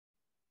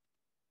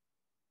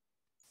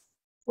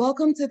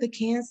Welcome to the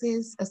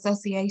Kansas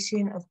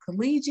Association of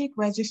Collegiate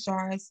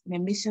Registrars and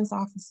Admissions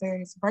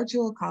Officers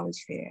Virtual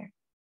College Fair.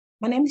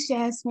 My name is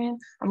Jasmine.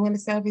 I'm going to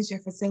serve as your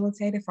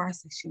facilitator for our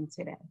session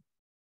today.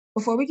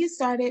 Before we get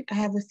started, I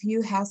have a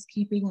few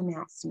housekeeping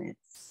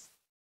announcements.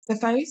 The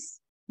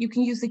first, you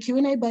can use the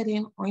Q&A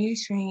button on your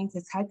screen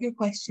to type your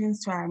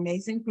questions to our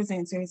amazing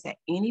presenters at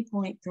any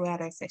point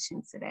throughout our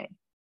session today.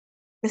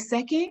 The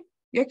second,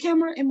 your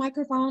camera and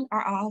microphone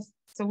are off,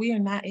 so we are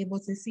not able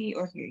to see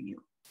or hear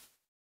you.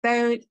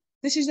 Third,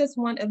 this is just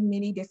one of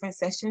many different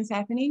sessions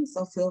happening,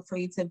 so feel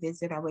free to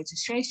visit our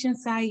registration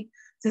site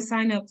to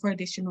sign up for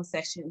additional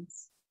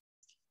sessions.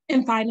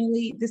 And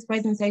finally, this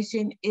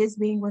presentation is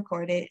being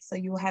recorded, so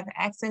you will have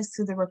access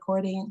to the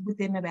recording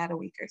within about a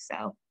week or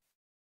so.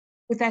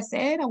 With that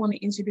said, I want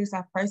to introduce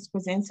our first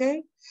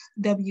presenter,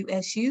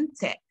 WSU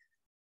Tech.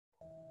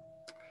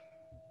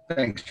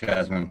 Thanks,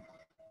 Jasmine.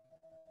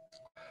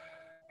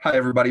 Hi,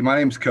 everybody. My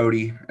name's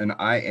Cody, and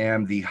I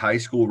am the high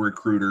school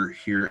recruiter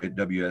here at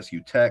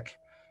WSU Tech.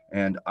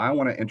 And I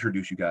want to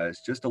introduce you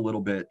guys just a little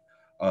bit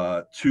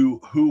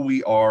to who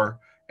we are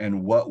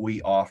and what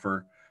we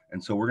offer.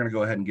 And so we're going to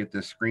go ahead and get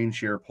this screen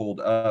share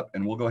pulled up,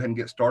 and we'll go ahead and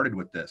get started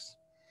with this.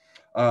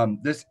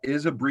 This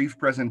is a brief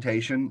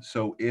presentation,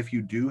 so if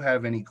you do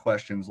have any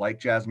questions, like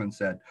Jasmine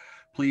said,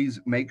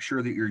 please make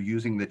sure that you're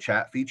using the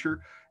chat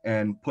feature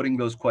and putting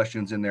those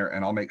questions in there,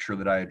 and I'll make sure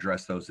that I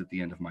address those at the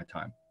end of my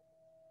time.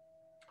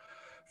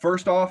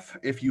 First off,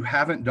 if you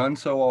haven't done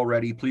so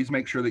already, please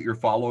make sure that you're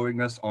following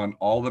us on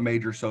all the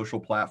major social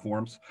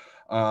platforms.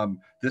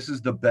 This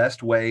is the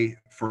best way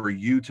for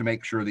you to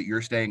make sure that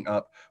you're staying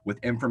up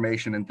with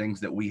information and things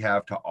that we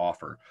have to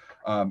offer.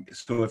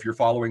 So if you're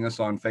following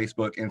us on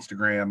Facebook,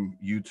 Instagram,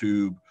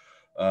 YouTube,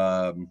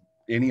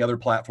 any other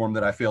platform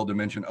that I failed to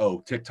mention,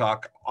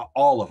 TikTok,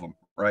 all of them,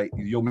 right?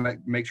 You'll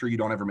make sure you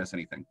don't ever miss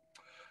anything.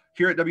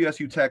 Here at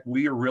WSU Tech,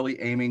 we are really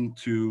aiming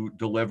to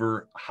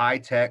deliver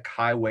high-tech,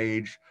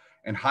 high-wage,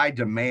 and high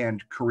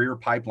demand career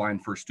pipeline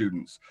for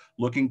students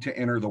looking to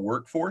enter the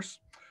workforce.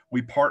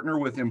 We partner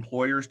with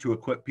employers to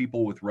equip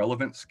people with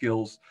relevant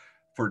skills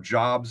for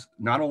jobs,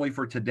 not only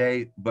for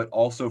today, but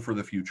also for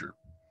the future.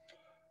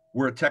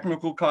 We're a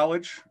technical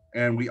college,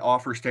 and we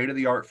offer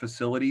state-of-the-art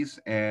facilities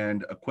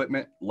and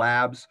equipment,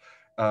 labs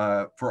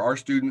for our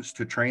students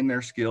to train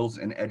their skills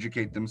and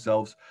educate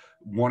themselves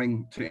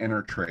wanting to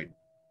enter trade.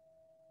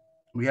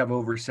 We have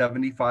over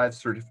 75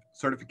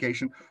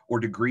 certification or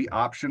degree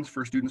options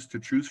for students to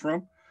choose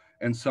from.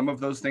 And some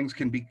of those things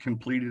can be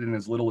completed in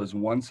as little as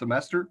one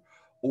semester,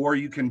 or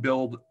you can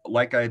build,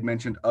 like I had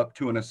mentioned, up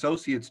to an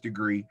associate's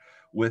degree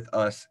with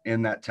us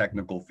in that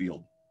technical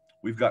field.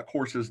 We've got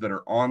courses that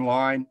are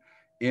online,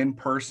 in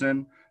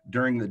person,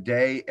 during the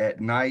day,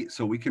 at night,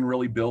 so we can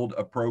really build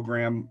a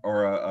program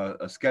or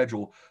a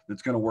schedule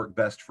that's going to work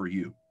best for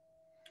you.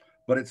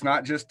 But it's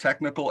not just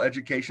technical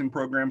education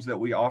programs that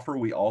we offer.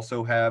 We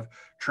also have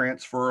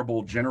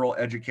transferable general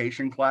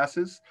education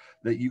classes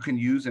that you can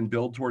use and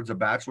build towards a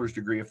bachelor's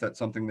degree if that's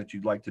something that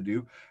you'd like to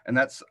do. And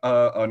that's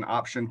an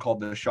option called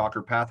the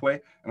Shocker Pathway.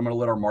 And I'm going to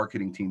let our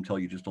marketing team tell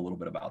you just a little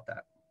bit about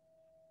that.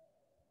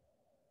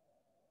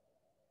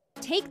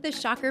 Take the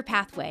Shocker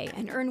Pathway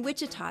and earn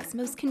Wichita's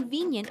most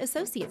convenient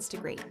associate's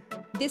degree.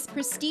 This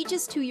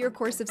prestigious two-year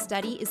course of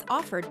study is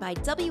offered by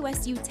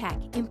WSU Tech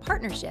in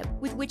partnership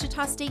with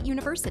Wichita State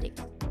University.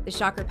 The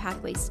Shocker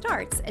Pathway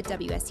starts at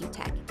WSU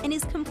Tech and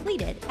is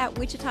completed at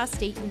Wichita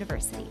State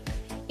University.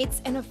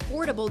 It's an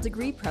affordable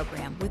degree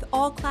program with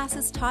all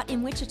classes taught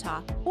in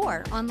Wichita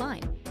or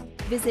online.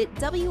 Visit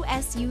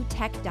wsutech.edu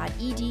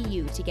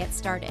to get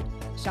started.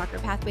 Shocker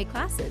Pathway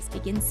classes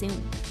begin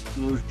soon.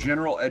 Those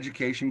general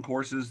education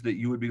courses that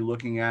you would be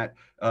looking at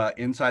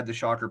inside the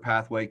Shocker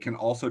Pathway can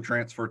also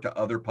transfer to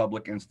other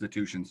public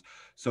institutions.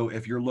 So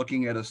if you're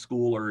looking at a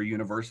school or a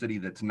university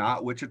that's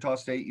not Wichita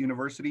State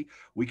University,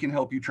 we can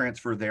help you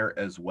transfer there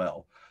as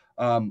well.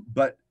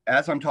 But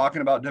as I'm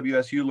talking about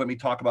WSU, let me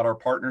talk about our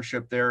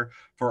partnership there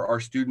for our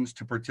students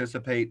to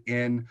participate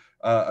in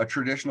a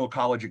traditional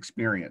college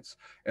experience.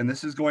 And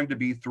this is going to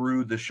be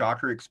through the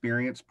Shocker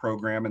Experience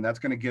program, and that's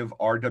going to give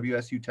our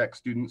WSU Tech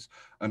students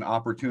an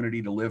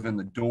opportunity to live in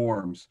the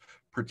dorms,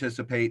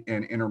 participate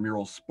in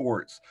intramural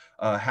sports,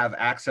 have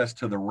access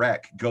to the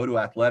rec, go to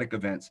athletic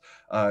events,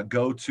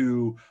 go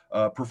to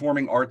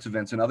performing arts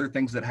events and other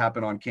things that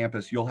happen on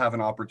campus. You'll have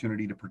an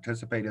opportunity to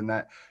participate in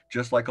that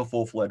just like a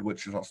full-fledged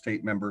Wichita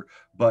State member,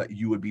 but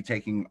you would be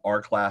taking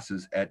our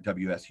classes at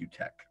WSU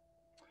Tech.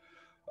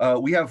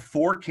 We have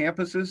 4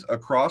 campuses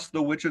across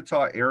the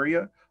Wichita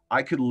area.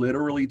 I could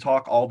literally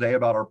talk all day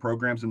about our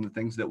programs and the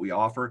things that we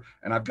offer,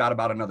 and I've got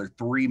about another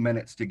 3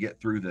 minutes to get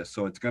through this,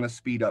 so it's going to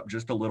speed up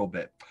just a little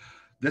bit.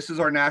 This is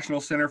our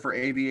National Center for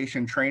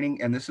Aviation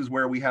Training, and this is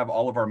where we have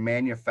all of our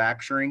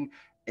manufacturing,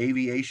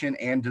 aviation,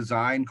 and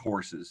design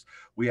courses.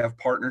 We have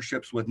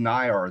partnerships with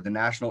NIAR, the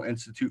National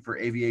Institute for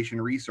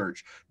Aviation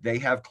Research. They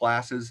have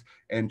classes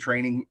and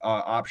training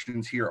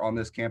options here on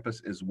this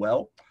campus as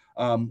well.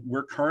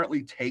 We're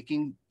currently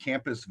taking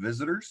campus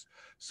visitors.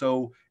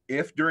 So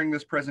if during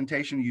this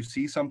presentation you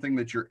see something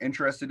that you're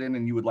interested in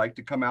and you would like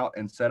to come out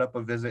and set up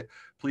a visit,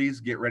 please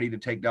get ready to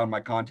take down my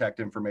contact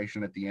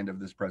information at the end of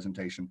this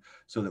presentation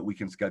so that we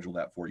can schedule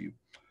that for you.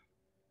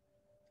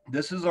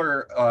 This is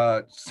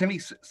our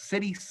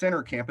city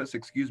center campus,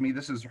 excuse me.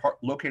 This is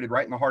located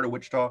right in the heart of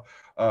Wichita,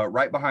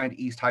 right behind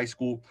East High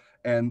School.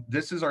 And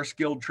this is our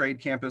skilled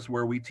trade campus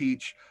where we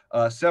teach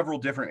several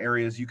different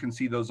areas. You can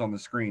see those on the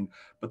screen.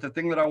 But the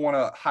thing that I want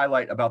to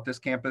highlight about this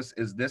campus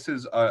is this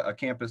is a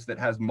campus that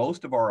has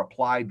most of our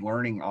applied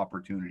learning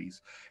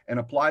opportunities. And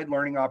applied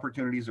learning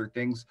opportunities are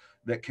things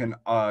that can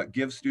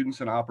give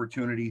students an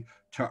opportunity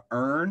to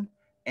earn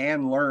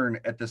and learn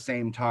at the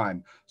same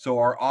time. So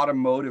our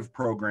automotive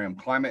program,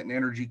 climate and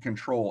energy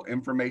control,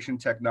 information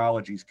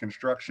technologies,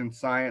 construction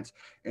science,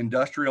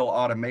 industrial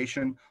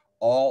automation,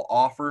 all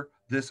offer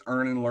this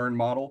earn and learn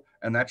model.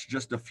 And that's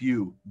just a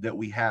few that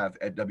we have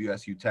at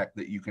WSU Tech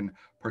that you can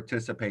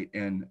participate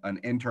in an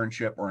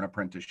internship or an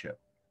apprenticeship.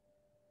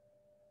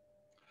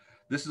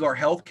 This is our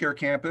healthcare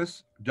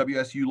campus,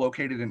 WSU,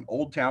 located in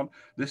Old Town.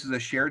 This is a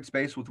shared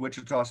space with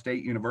Wichita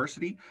State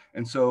University.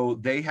 And so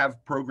they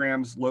have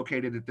programs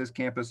located at this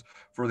campus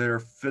for their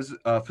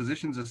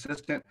physician's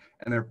assistant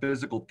and their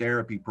physical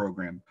therapy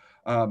program.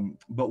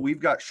 But we've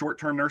got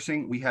short-term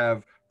nursing, we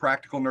have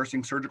practical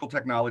nursing, surgical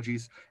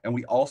technologies, and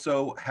we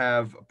also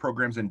have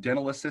programs in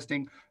dental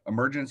assisting,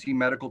 emergency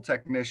medical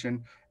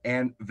technician,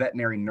 and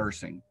veterinary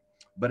nursing.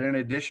 But in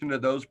addition to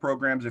those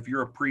programs, if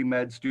you're a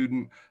pre-med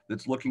student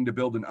that's looking to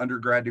build an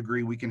undergrad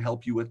degree, we can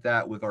help you with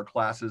that with our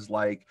classes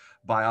like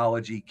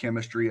biology,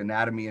 chemistry,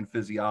 anatomy, and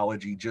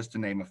physiology, just to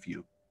name a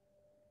few.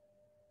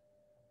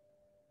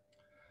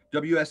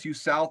 WSU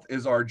South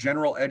is our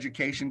general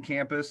education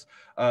campus.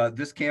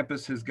 This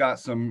campus has got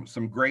some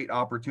great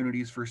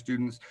opportunities for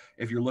students.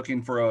 If you're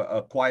looking for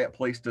a quiet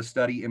place to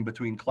study in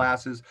between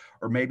classes,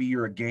 or maybe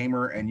you're a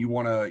gamer and you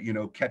want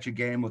to, catch a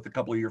game with a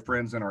couple of your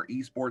friends in our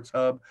esports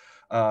hub,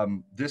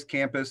 this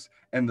campus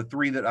and the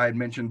three that I had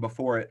mentioned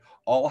before it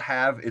all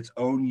have its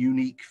own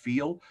unique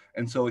feel.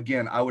 And so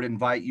again, I would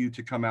invite you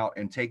to come out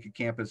and take a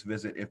campus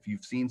visit if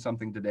you've seen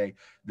something today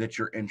that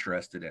you're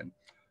interested in.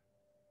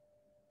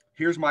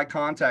 Here's my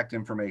contact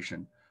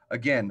information.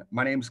 Again,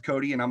 my name's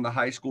Cody and I'm the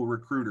high school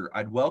recruiter.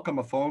 I'd welcome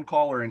a phone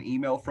call or an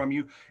email from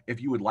you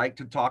if you would like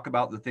to talk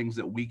about the things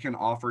that we can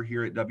offer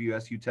here at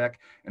WSU Tech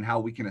and how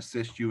we can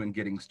assist you in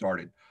getting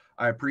started.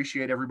 I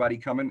appreciate everybody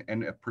coming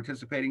and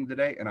participating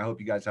today, and I hope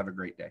you guys have a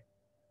great day.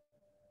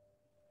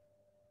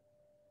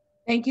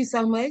 Thank you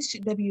so much,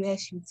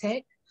 WSU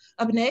Tech.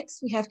 Up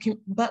next, we have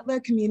Butler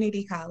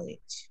Community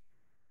College.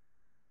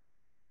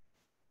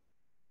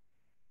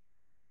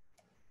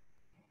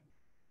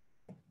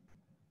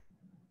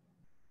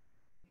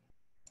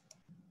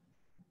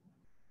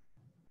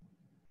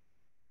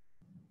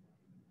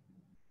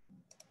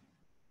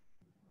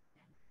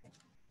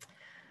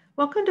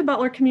 Welcome to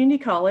Butler Community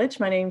College.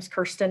 My name is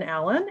Kirsten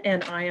Allen,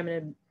 and I am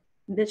an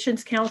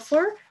admissions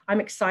counselor.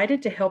 I'm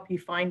excited to help you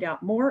find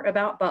out more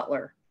about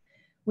Butler.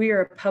 We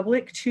are a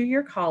public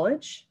two-year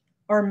college.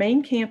 Our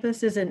main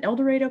campus is in El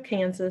Dorado,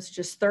 Kansas,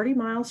 just 30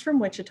 miles from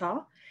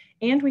Wichita,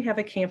 and we have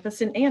a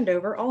campus in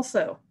Andover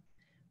also.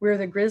 We're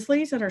the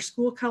Grizzlies, and our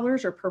school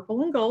colors are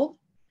purple and gold.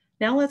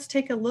 Now let's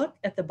take a look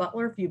at the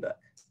Butler Viewbook.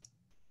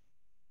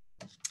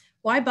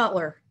 Why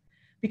Butler?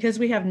 Because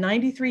we have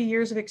 93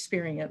 years of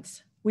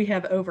experience. We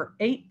have over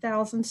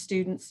 8,000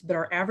 students, but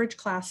our average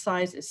class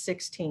size is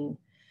 16.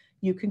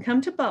 You can come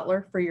to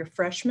Butler for your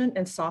freshman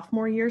and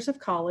sophomore years of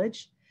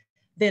college,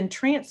 then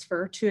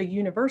transfer to a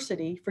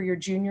university for your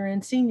junior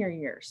and senior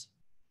years.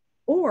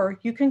 Or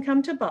you can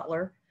come to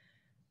Butler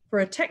for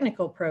a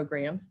technical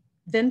program,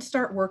 then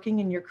start working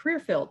in your career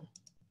field.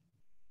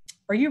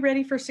 Are you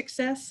ready for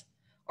success?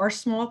 Our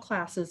small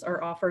classes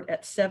are offered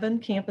at 7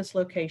 campus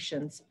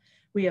locations.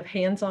 We have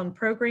hands-on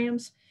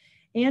programs,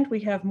 and we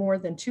have more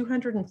than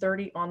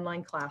 230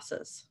 online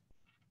classes.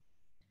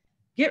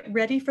 Get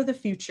ready for the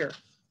future.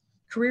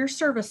 Career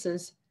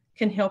Services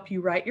can help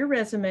you write your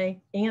resume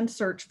and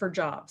search for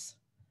jobs.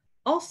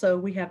 Also,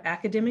 we have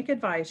academic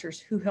advisors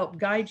who help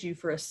guide you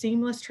for a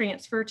seamless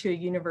transfer to a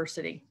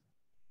university.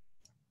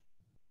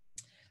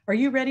 Are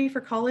you ready for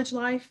college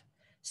life?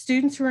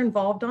 Students who are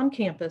involved on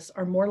campus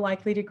are more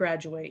likely to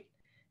graduate.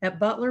 At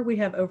Butler, we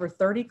have over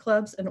 30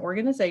 clubs and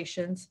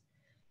organizations.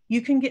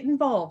 You can get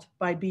involved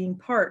by being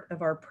part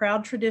of our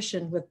proud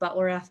tradition with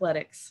Butler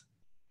Athletics.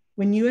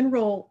 When you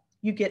enroll,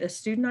 you get a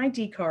student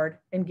ID card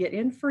and get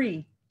in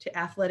free to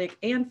athletic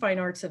and fine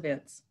arts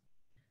events.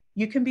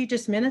 You can be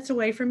just minutes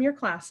away from your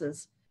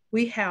classes.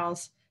 We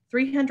house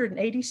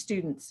 380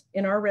 students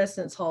in our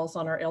residence halls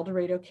on our El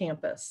Dorado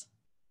campus.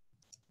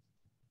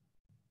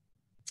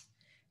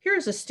 Here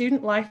is a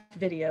student life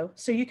video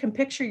so you can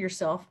picture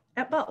yourself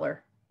at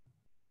Butler.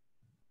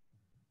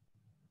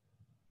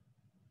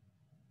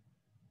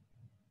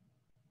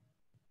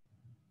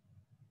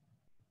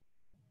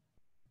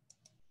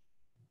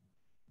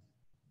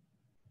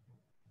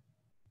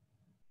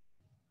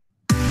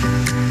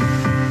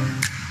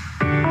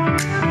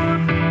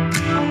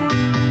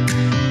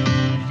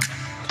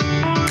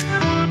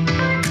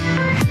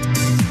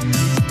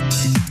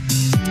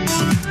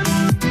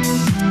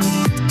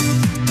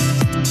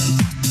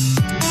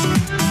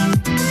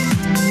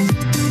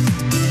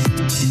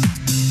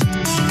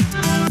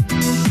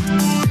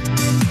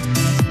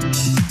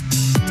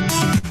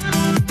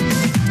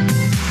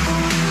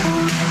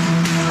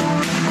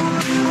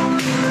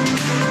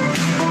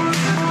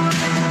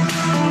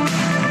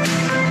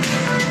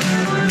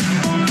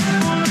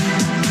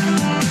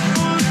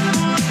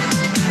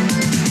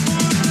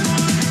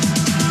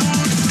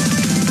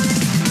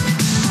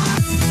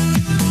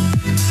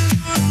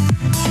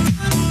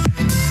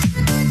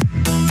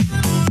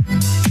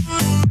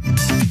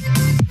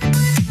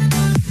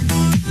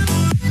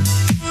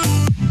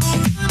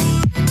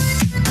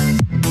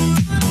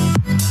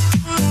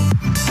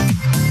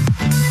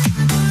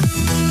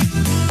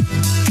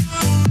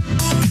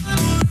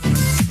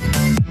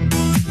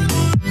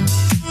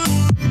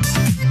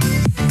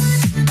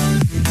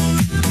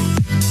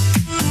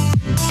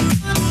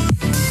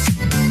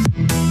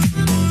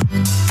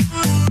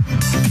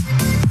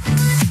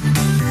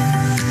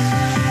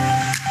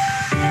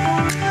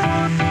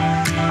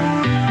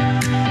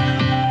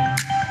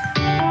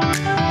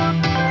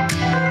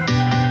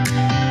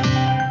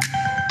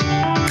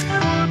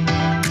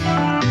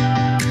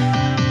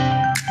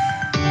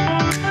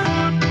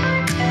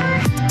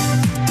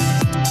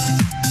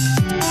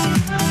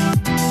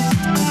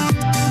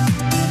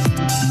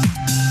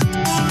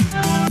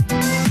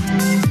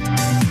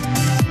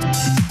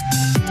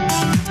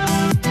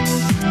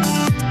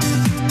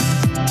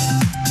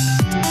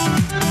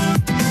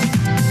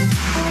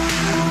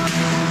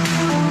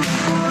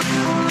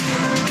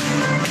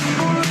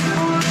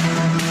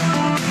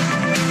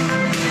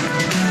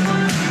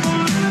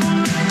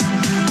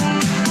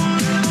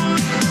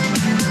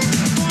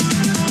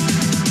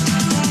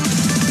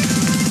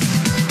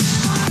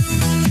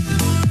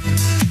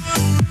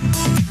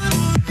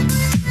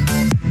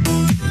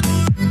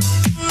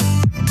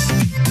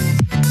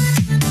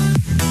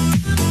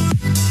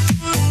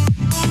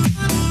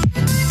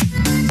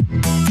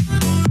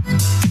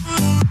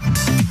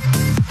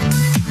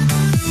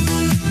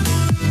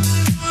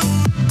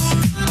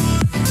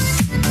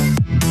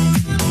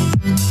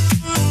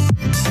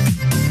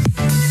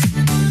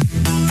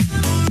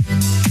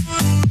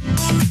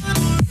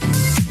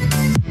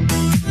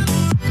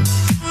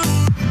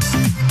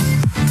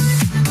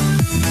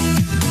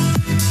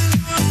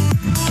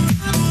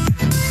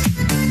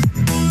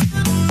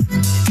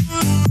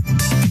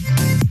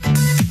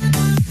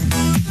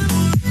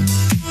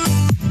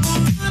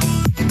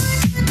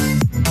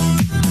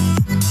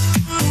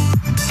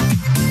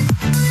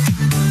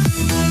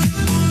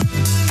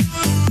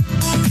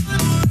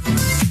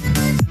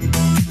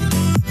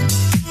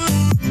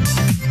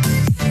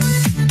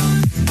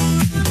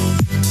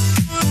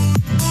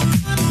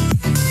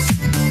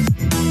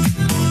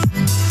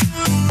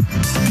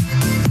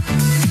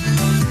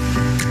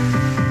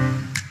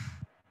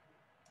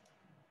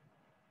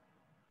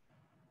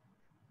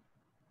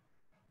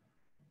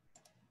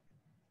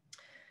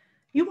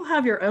 You will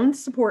have your own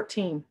support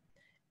team.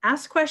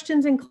 Ask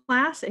questions in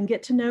class and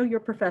get to know your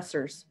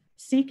professors.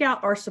 Seek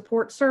out our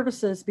support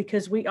services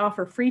because we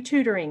offer free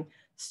tutoring,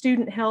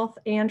 student health,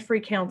 and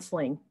free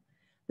counseling.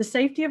 The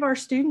safety of our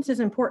students is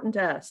important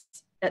to us.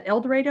 At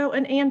El Dorado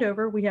and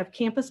Andover, we have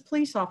campus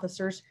police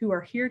officers who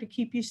are here to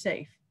keep you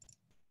safe.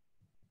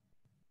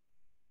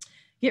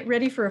 Get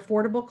ready for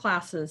affordable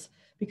classes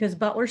because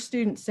Butler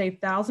students save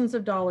thousands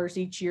of dollars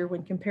each year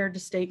when compared to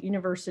state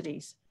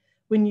universities.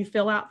 When you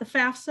fill out the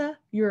FAFSA,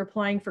 you're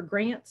applying for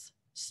grants,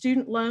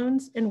 student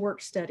loans, and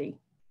work study.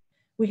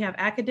 We have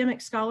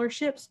academic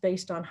scholarships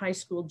based on high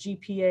school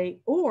GPA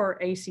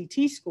or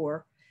ACT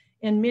score,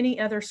 and many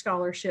other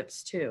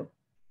scholarships too.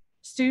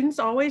 Students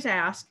always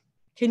ask,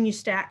 can you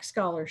stack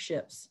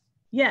scholarships?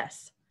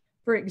 Yes.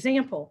 For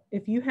example,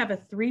 if you have a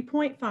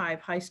 3.5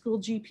 high school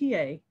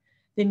GPA,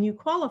 then you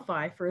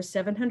qualify for a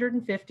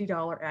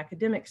 $750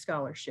 academic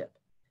scholarship.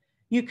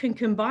 You can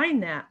combine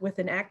that with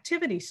an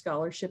activity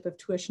scholarship of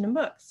tuition and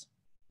books.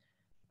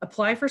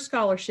 Apply for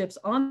scholarships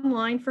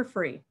online for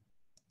free.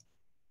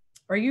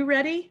 Are you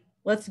ready?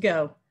 Let's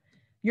go.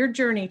 Your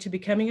journey to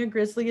becoming a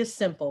Grizzly is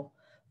simple.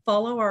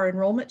 Follow our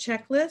enrollment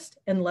checklist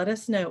and let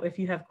us know if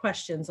you have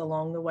questions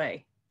along the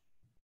way.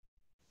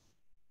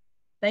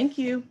 Thank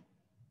you.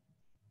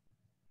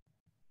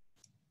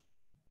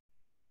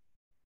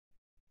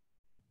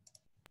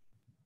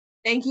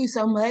 Thank you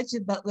so much,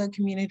 Butler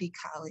Community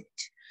College.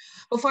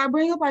 Before I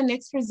bring up our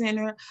next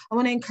presenter, I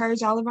want to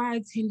encourage all of our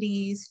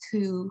attendees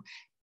to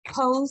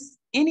post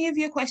any of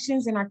your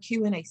questions in our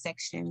Q&A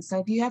section. So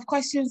if you have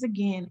questions,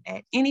 again,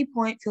 at any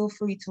point, feel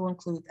free to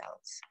include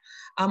those.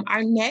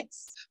 Our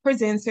next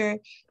presenter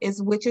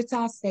is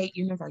Wichita State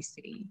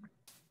University.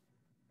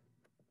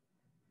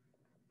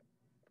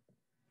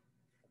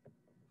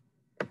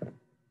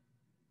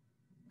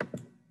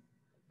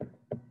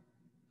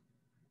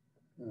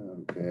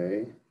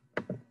 Okay.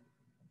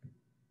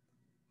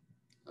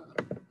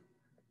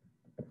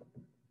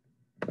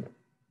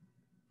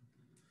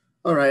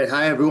 All right.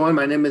 Hi, everyone.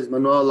 My name is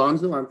Manuel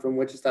Alonso. I'm from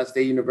Wichita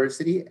State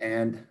University,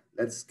 and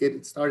let's get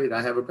it started.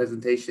 I have a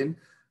presentation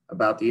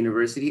about the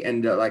university,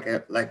 and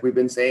like we've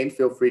been saying,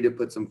 feel free to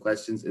put some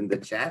questions in the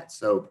chat.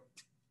 So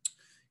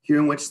here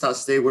in Wichita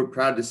State, we're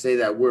proud to say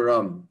that we're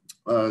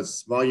a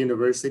small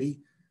university,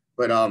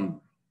 but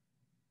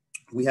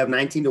we have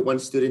 19 to 1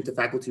 student to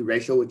faculty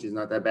ratio, which is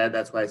not that bad.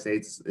 That's why I say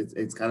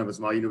it's kind of a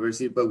small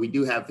university, but we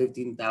do have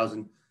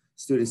 15,000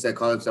 students that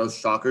call themselves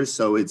Shockers.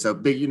 So it's a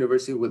big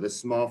university with a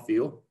small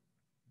feel.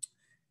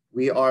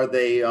 We are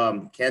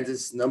the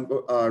Kansas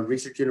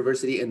Research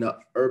University in the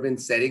urban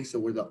setting. So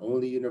we're the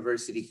only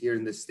university here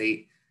in the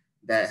state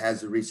that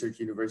has a research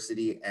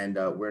university, and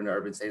we're in an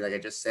urban setting. Like I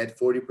just said,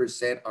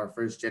 40% are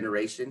first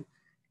generation,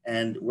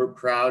 and we're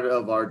proud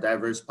of our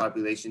diverse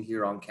population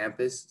here on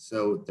campus.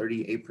 So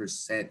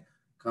 38%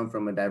 come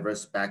from a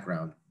diverse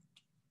background.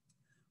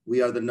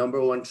 We are the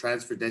 #1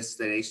 transfer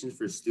destination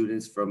for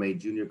students from a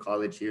junior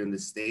college here in the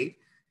state.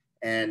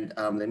 And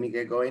let me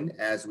get going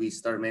as we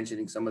start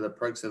mentioning some of the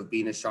perks of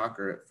being a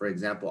Shocker. For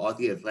example, all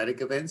the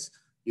athletic events,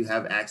 you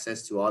have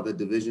access to all the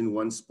Division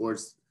I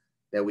sports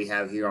that we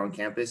have here on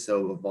campus.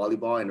 So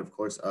volleyball and of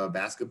course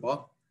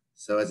basketball.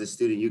 So as a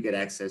student, you get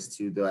access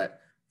to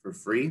that for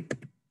free.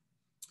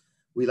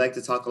 We like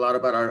to talk a lot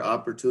about our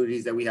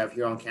opportunities that we have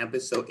here on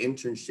campus. So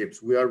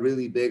internships, we are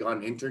really big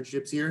on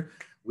internships here.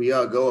 We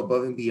go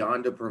above and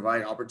beyond to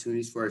provide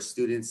opportunities for our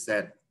students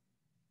that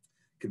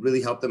could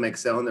really help them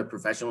excel in their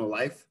professional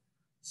life.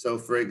 So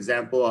for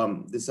example,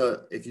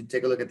 if you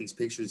take a look at these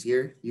pictures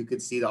here, you could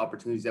see the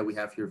opportunities that we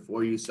have here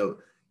for you. So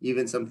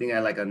even something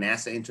like a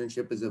NASA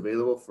internship is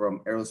available from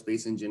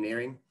aerospace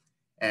engineering.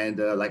 And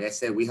like I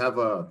said, we have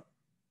a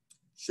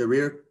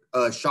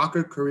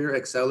Shocker Career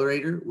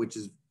Accelerator, which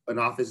is an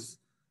office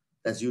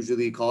that's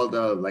usually called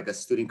like a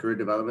student career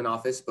development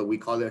office, but we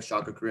call it a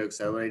Shocker Career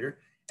Accelerator.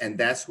 And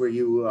that's where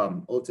you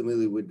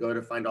ultimately would go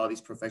to find all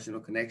these professional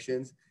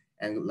connections.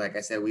 And like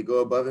I said, we go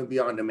above and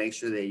beyond to make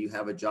sure that you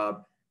have a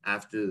job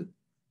after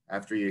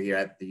you're here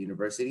at the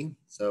university.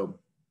 So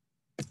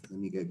let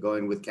me get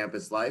going with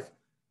campus life.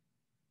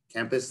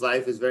 Campus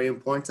life is very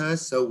important to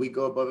us. So we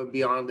go above and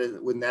beyond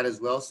with that as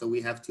well. So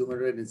we have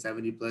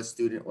 270 plus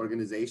student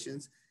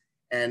organizations,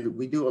 and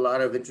we do a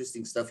lot of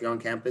interesting stuff here on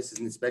campus.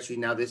 And especially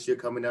now this year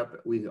coming up,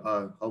 we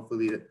are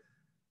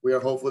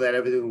hopeful that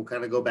everything will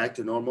kind of go back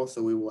to normal.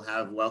 So we will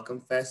have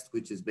Welcome Fest,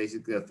 which is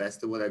basically a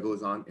festival that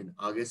goes on in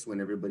August when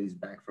everybody's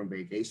back from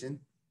vacation.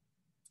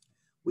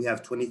 We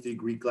have 23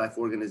 Greek life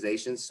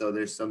organizations. So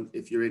there's some,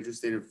 if you're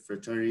interested in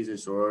fraternities and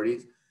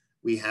sororities,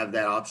 we have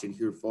that option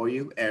here for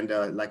you. And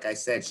like I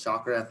said,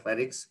 Shocker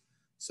Athletics.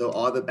 So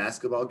all the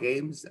basketball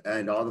games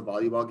and all the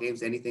volleyball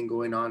games, anything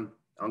going on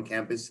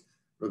campus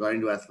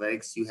regarding to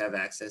athletics, you have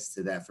access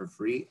to that for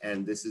free.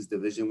 And this is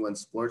Division I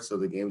sports. So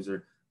the games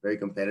are very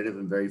competitive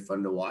and very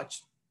fun to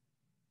watch.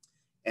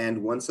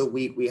 And once a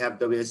week, we have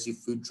WSU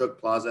Food Truck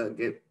Plaza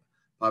get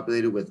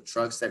populated with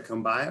trucks that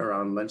come by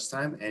around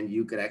lunchtime, and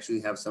you could actually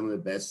have some of the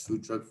best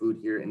food truck food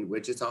here in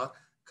Wichita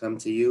come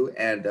to you.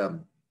 And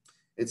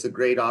it's a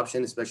great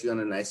option, especially on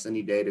a nice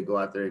sunny day, to go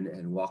out there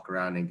and walk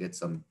around and get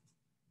some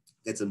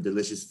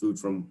delicious food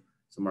from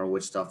some of our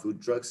Wichita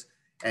food trucks.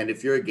 And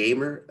if you're a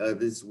gamer,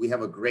 we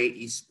have a great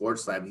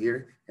esports lab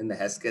here in the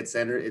Heskett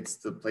Center. It's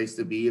the place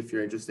to be if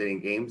you're interested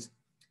in games.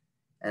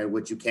 And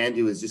what you can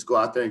do is just go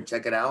out there and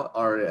check it out.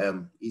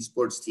 Our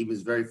esports team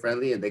is very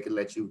friendly, and they can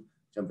let you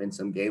jump in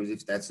some games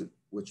if that's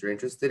what you're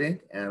interested in.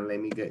 And let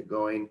me get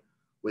going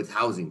with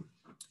housing.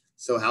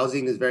 So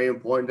housing is very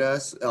important to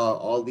us.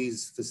 All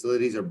these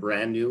facilities are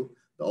brand new.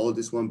 The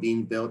oldest one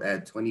being built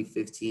at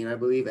 2015, I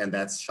believe, and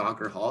that's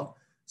Shocker Hall.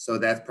 So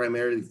that's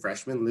primarily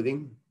freshmen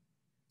living.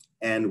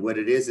 And what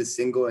it is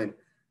single and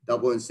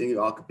double and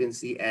single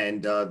occupancy.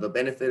 And the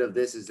benefit of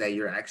this is that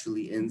you're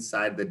actually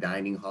inside the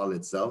dining hall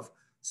itself.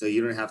 So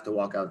you don't have to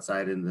walk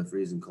outside in the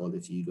freezing cold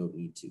if you don't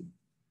need to.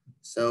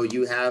 So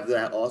you have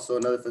that. Also,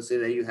 another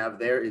facility that you have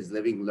there is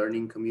living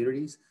learning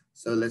communities.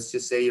 So let's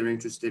just say you're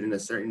interested in a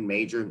certain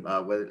major,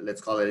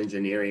 let's call it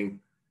engineering.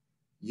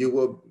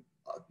 You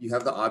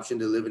have the option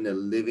to live in a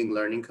living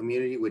learning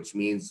community, which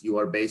means you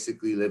are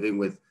basically living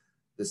with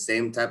the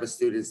same type of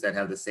students that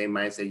have the same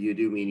mindset you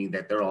do, meaning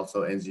that they're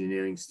also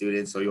engineering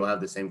students. So you'll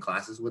have the same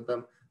classes with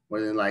them.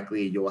 More than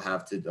likely, you'll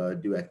have to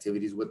do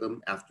activities with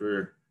them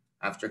after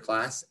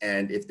class.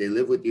 And if they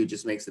live with you, it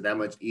just makes it that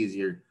much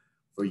easier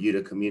for you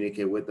to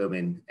communicate with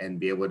them and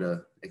be able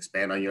to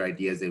expand on your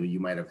ideas that you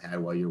might have had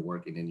while you're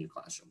working in your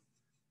classroom.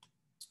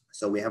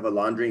 So we have a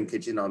laundry and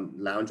kitchen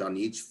lounge on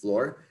each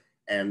floor.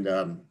 And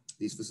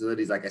these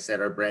facilities, like I said,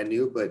 are brand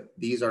new, but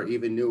these are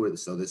even newer.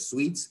 So the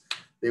suites,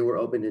 they were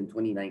opened in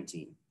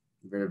 2019.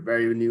 They're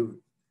very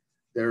new.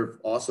 They're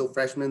also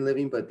freshman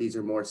living, but these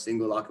are more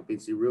single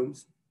occupancy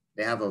rooms.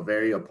 They have a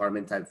very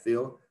apartment type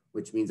feel,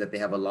 which means that they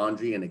have a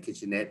laundry and a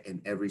kitchenette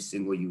in every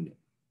single unit.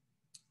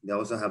 They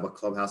also have a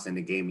clubhouse and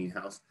a gaming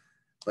house.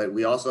 But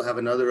we also have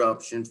another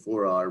option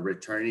for our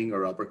returning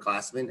or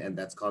upperclassmen, and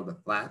that's called the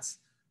Flats.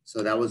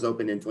 So that was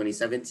opened in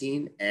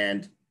 2017,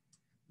 and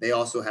they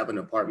also have an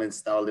apartment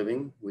style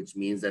living, which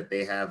means that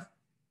they have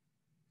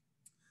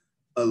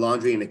a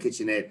laundry and a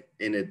kitchenette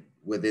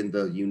within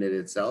the unit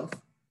itself.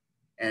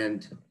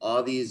 And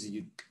all these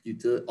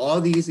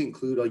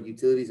include our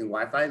utilities and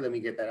Wi-Fi. Let me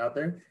get that out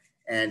there.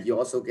 And you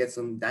also get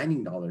some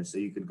dining dollars. So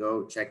you could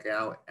go check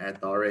out at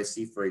the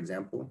RSC, for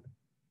example.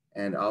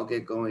 And I'll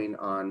get going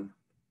on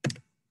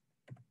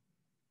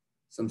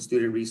some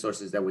student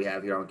resources that we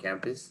have here on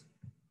campus.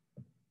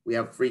 We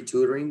have free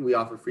tutoring. We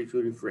offer free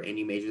tutoring for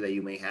any major that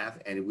you may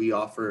have. And we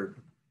offer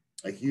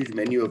a huge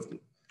menu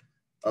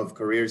of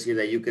careers here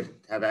that you could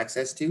have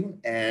access to.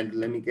 And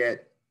let me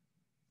get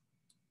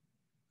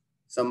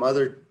some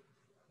other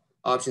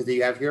options that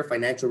you have here: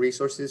 financial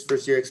resources,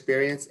 first year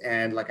experience.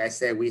 And like I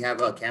said, we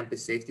have a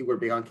campus safety. We're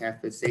big on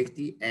campus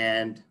safety.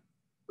 And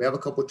we have a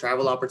couple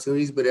travel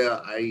opportunities, but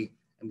I'm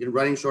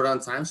running short on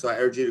time. So I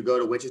urge you to go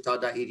to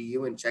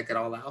wichita.edu and check it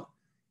all out.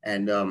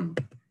 And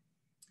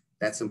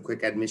that's some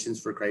quick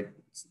admissions for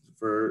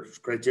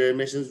criteria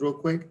admissions real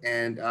quick.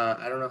 And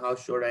I don't know how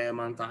short I am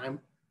on time,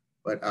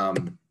 but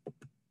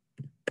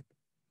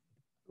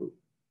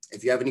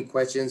if you have any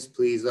questions,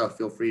 please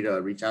feel free to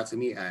reach out to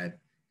me and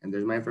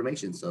there's my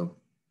information. So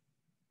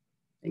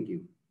thank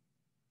you.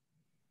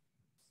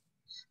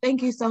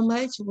 Thank you so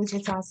much,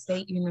 Wichita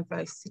State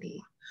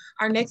University.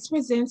 Our next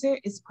presenter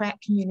is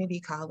Pratt Community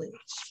College.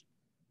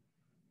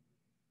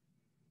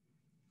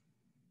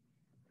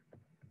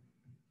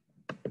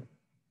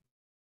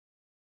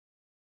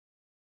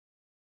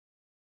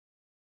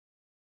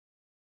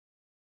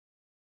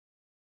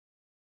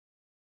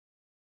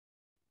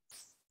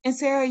 And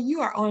Sarah,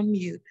 you are on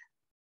mute.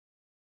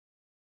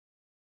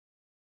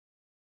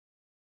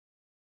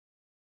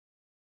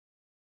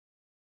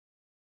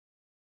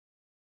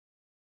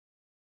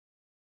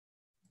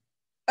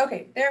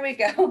 Okay, there we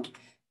go.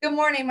 Good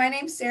morning, my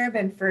name's Sarah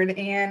Binford,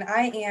 and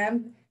I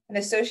am an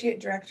associate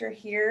director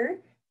here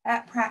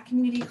at Pratt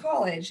Community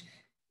College.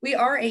 We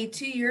are a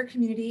 2-year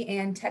community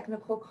and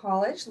technical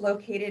college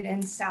located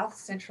in South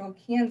Central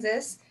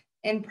Kansas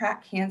in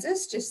Pratt,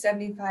 Kansas, just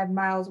 75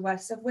 miles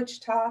west of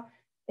Wichita,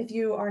 if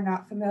you are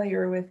not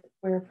familiar with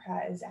where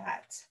Pratt is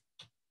at.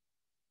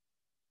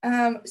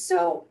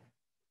 So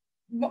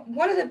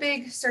one of the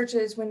big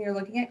searches when you're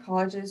looking at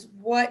colleges,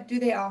 what do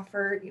they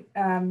offer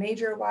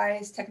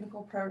major-wise,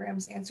 technical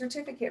programs, and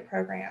certificate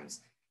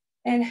programs?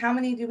 And how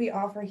many do we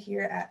offer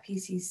here at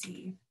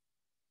PCC?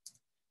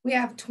 We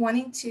have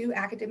 22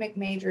 academic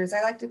majors.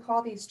 I like to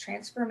call these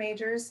transfer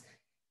majors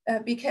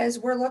because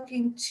we're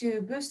looking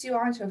to boost you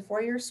onto a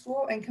 4-year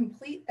school and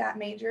complete that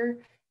major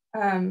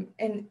and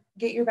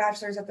get your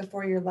bachelor's at the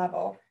 4-year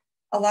level.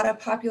 A lot of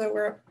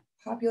popular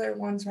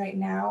ones right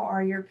now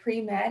are your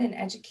pre-med and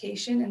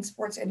education and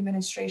sports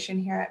administration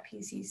here at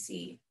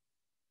PCC.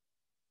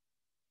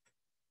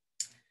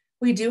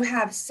 We do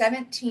have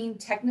 17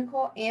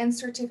 technical and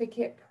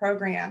certificate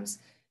programs.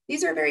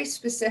 These are very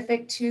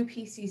specific to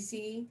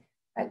PCC.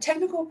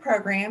 Technical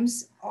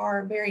programs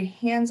are very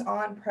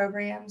hands-on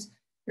programs.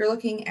 You're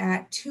looking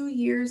at 2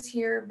 years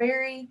here,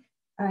 very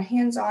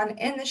hands-on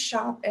in the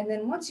shop. And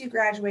then once you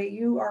graduate,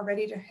 you are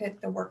ready to hit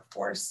the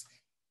workforce.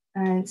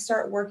 and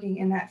start working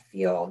in that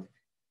field.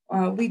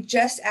 We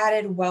just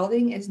added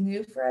welding is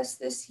new for us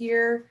this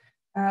year,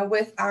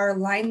 with our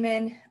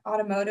linemen,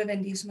 automotive,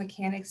 and diesel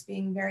mechanics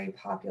being very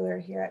popular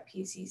here at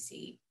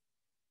PCC.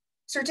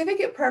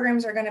 Certificate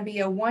programs are going to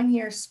be a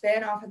 1-year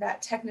spin off of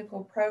that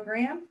technical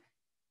program,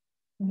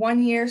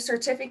 1-year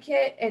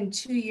certificate, and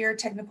 2-year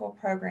technical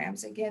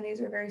programs. Again, these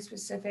are very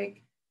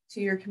specific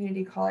to your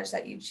community college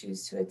that you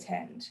choose to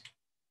attend.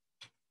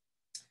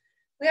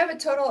 We have a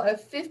total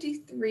of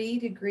 53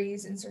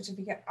 degrees and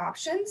certificate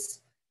options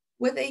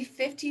with a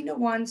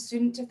 50-to-1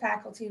 student to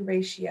faculty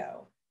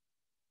ratio.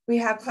 We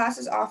have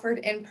classes offered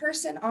in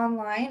person,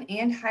 online,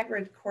 and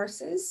hybrid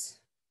courses.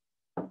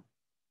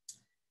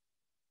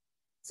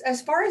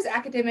 As far as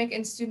academic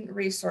and student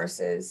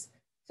resources,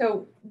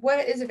 so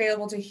what is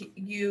available to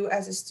you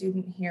as a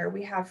student here?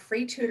 We have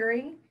free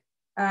tutoring,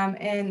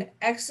 an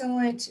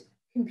excellent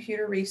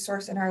computer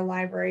resource in our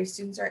library.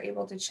 Students are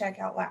able to check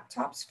out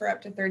laptops for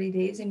up to 30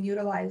 days and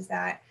utilize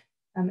that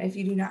if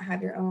you do not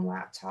have your own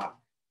laptop.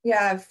 We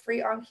have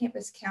free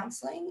on-campus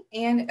counseling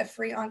and a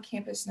free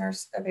on-campus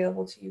nurse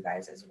available to you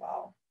guys as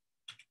well.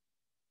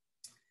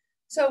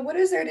 So what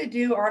is there to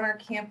do on our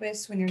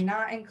campus when you're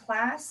not in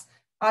class?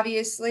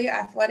 Obviously,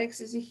 athletics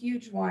is a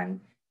huge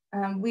one.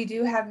 We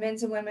do have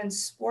men's and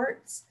women's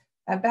sports,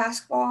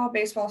 basketball,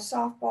 baseball,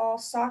 softball,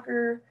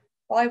 soccer,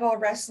 volleyball,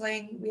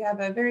 wrestling. We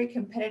have a very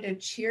competitive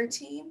cheer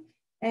team,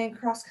 and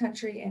cross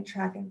country and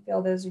track and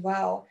field as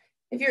well.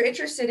 If you're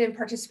interested in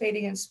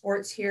participating in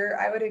sports here,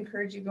 I would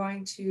encourage you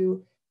going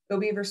to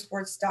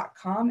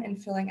gobeaversports.com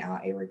and filling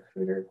out a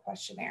recruiter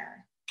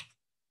questionnaire.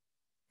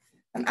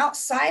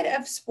 Outside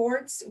of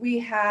sports, we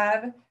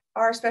have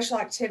our special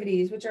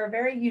activities, which are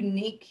very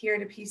unique here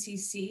to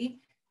PCC.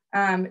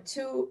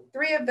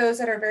 3 of those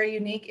that are very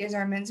unique is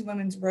our men's and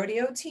women's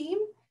rodeo team,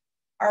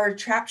 our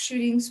trap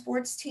shooting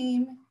sports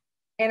team,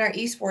 and our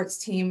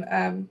esports team.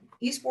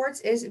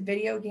 Esports is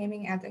video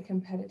gaming at the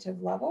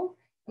competitive level.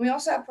 And we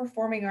also have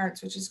performing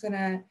arts, which is going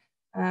to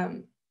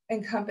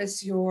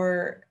encompass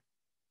your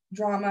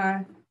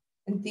drama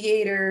and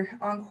theater,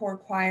 encore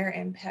choir,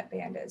 and pep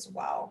band as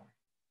well.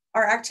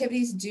 Our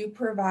activities do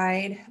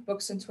provide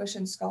books and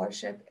tuition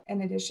scholarship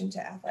in addition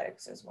to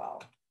athletics as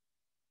well.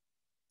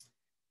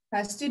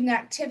 Student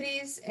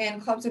activities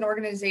and clubs and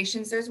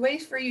organizations, there's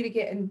ways for you to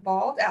get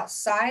involved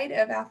outside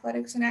of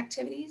athletics and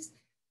activities.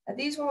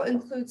 These will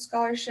include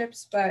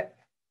scholarships, but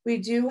we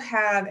do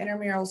have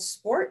intramural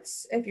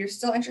sports. If you're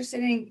still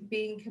interested in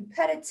being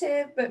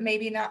competitive, but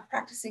maybe not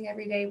practicing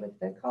every day with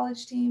the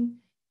college team,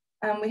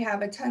 we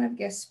have a ton of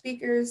guest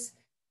speakers,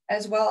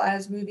 as well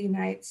as movie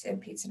nights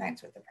and pizza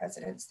nights with the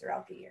presidents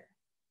throughout the year.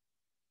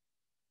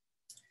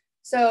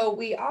 So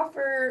we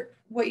offer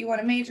what you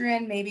want to major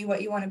in, maybe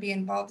what you want to be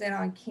involved in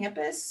on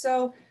campus.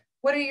 So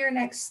what are your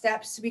next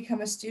steps to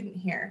become a student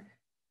here?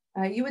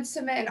 You would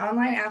submit an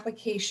online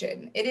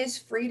application. It is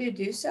free to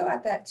do so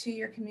at that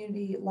 2-year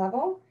community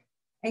level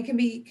and can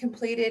be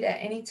completed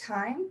at any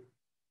time.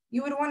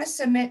 You would want to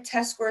submit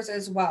test scores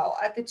as well.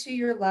 At the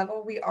 2-year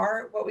level, we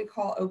are what we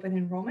call open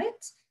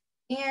enrollment,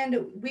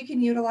 and we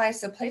can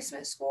utilize the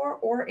placement score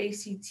or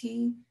ACT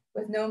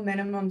with no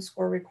minimum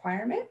score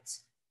requirement.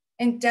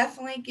 And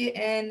definitely get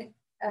in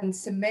and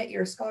submit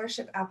your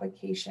scholarship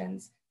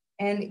applications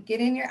and get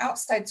in your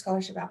outside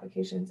scholarship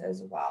applications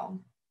as well.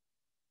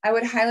 I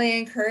would highly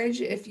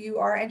encourage, if you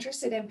are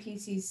interested in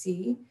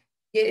PCC,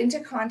 get into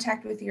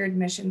contact with your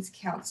admissions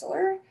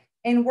counselor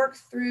and work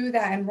through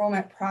that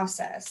enrollment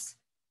process.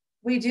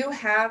 We do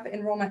have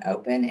enrollment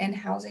open and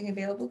housing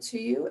available to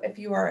you if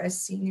you are a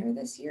senior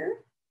this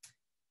year.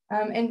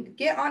 And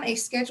get on a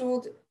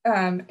scheduled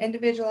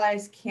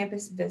individualized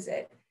campus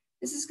visit.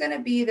 This is going to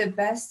be the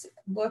best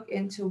look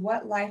into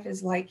what life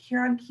is like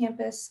here on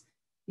campus.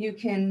 You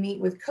can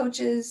meet with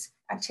coaches,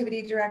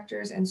 activity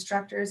directors,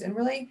 instructors, and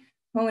really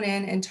hone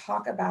in and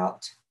talk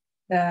about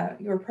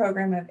your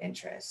program of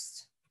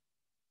interest.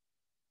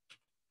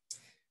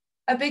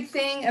 A big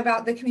thing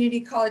about the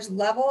community college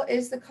level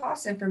is the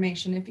cost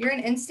information. If you're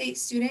an in-state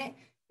student,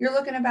 you're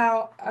looking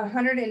about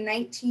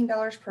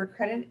 $119 per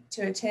credit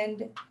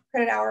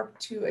hour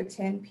to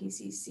attend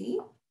PCC.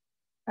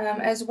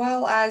 As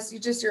well as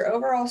just your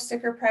overall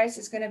sticker price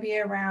is going to be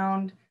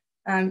around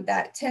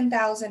that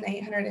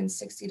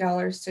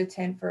 $10,860 to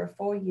attend for a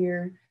full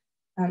year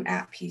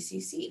at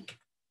PCC.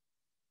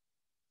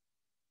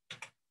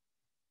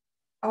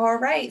 All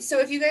right, so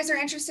if you guys are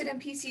interested in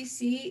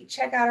PCC,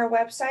 check out our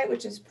website,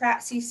 which is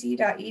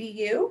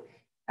prattcc.edu.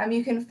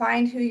 You can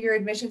find who your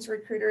admissions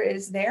recruiter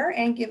is there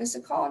and give us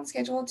a call and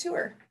schedule a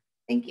tour.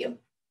 Thank you.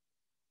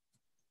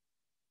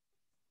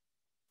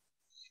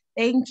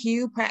 Thank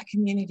you, Pratt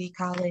Community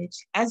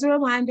College. As a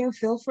reminder,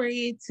 feel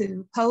free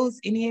to pose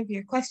any of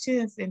your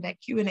questions in that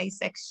Q&A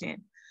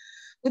section.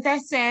 With that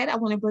said, I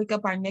want to bring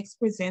up our next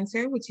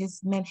presenter, which is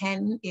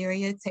Manhattan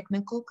Area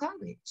Technical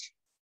College.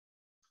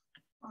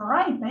 All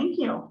right, thank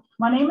you.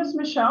 My name is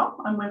Michelle.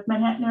 I'm with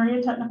Manhattan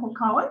Area Technical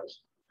College,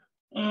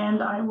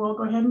 and I will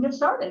go ahead and get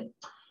started.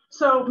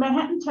 So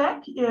Manhattan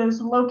Tech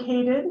is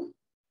located,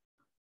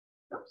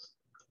 oops,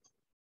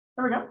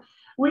 there we go.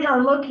 We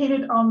are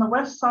located on the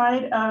west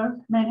side of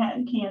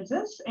Manhattan,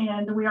 Kansas,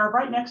 and we are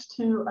right next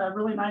to a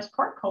really nice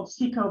park called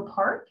Seco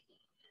Park.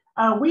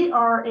 We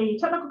are a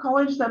technical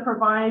college that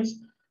provides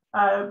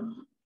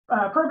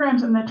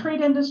programs in the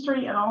trade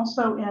industry and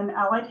also in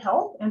allied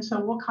health, and so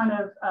we'll kind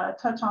of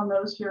touch on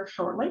those here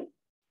shortly.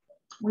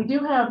 We do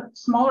have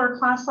smaller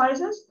class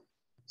sizes,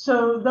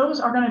 so those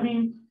are going to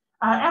be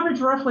average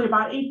roughly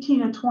about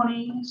 18 to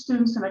 20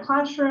 students in a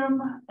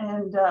classroom,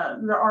 and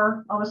there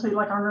are obviously,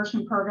 like our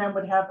nursing program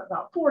would have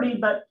about 40,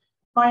 but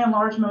by and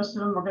large most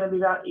of them are going to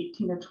be about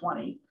 18 to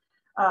 20.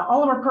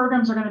 All of our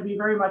programs are going to be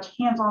very much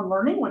hands-on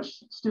learning,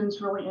 which students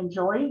really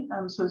enjoy,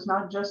 so it's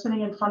not just sitting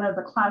in front of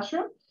the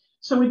classroom.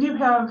 So we do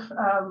have,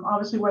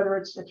 obviously, whether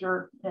it's if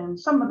you're in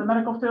some of the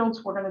medical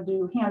fields, we're going to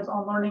do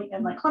hands-on learning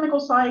in the clinical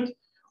site,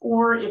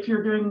 or if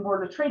you're doing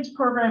more of the trades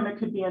program, it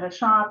could be in a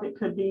shop, it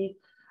could be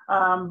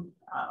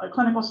a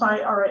clinical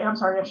site, or I'm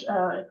sorry,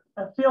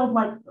 a field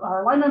like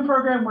our lineman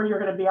program where you're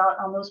going to be out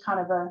on those kind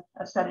of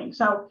a setting.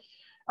 So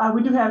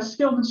we do have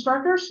skilled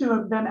instructors who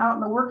have been out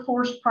in the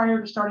workforce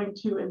prior to starting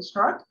to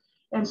instruct.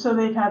 And so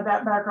they've had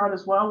that background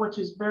as well, which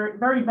is very,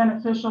 very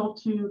beneficial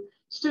to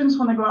students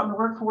when they go out in the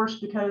workforce,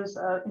 because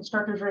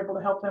instructors are able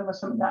to help them with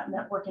some of that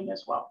networking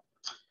as well.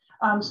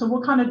 So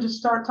we'll kind of just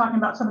start talking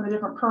about some of the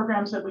different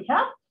programs that we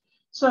have.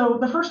 So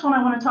the first one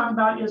I want to talk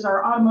about is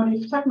our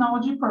automotive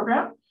technology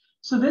program.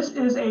 So this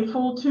is a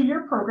full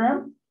 2-year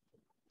program.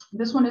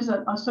 This one is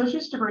an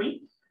associate's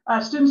degree.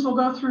 Students will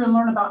go through and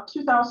learn about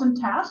 2,000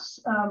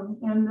 tasks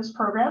in this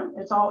program.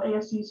 It's all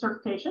ASE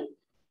certification,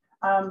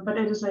 but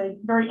it is a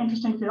very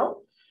interesting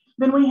field.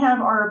 Then we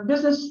have our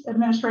business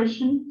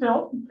administration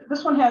field.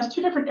 This one has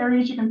 2 different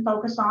areas you can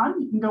focus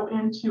on. You can go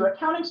into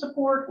accounting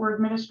support or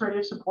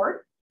administrative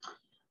support.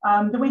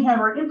 Then we have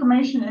our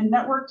information and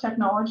network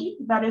technology.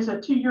 That is a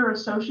 2-year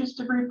associate's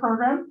degree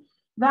program.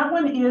 That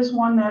one is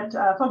one that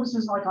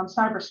focuses like on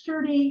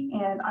cybersecurity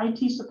and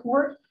IT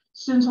support.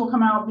 Students will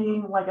come out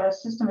being like a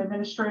system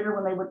administrator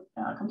when they would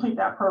complete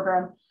that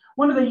program.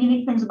 One of the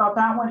unique things about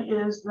that one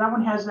is that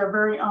one has their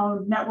very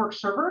own network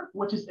server,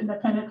 which is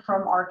independent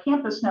from our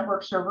campus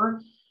network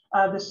server.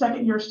 The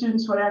second-year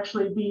students would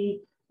actually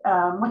be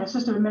like a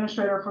system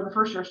administrator for the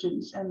first-year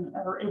students and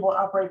are able to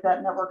operate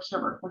that network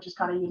server, which is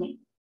kind of unique.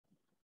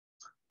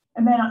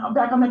 And then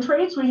back on the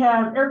trades, we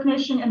have air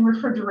conditioning and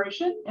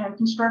refrigeration and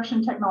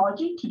construction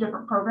technology, 2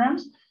 different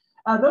programs.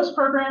 Those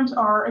programs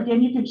are,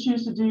 again, you can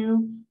choose to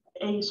do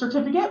a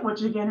certificate,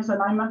 which again is a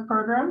 9-month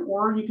program,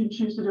 or you can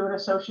choose to do an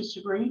associate's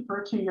degree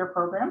for a 2-year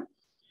program.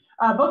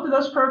 Both of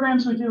those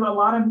programs, we do a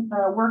lot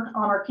of work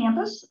on our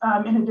campus,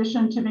 in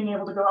addition to being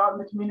able to go out in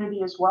the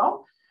community as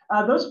well.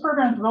 Those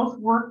programs both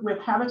work with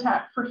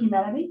Habitat for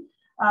Humanity,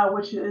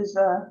 which is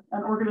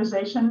an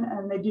organization,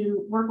 and they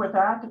do work with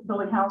that.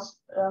 Building House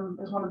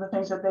is one of the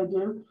things that they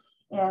do.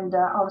 And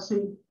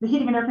obviously the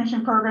heating and air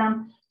conditioning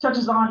program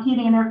touches on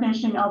heating and air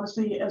conditioning,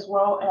 obviously, as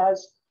well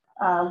as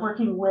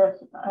working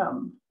with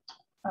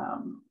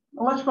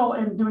electrical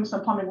and doing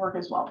some plumbing work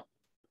as well.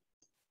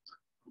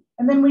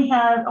 And then we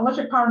have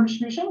electric power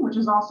distribution, which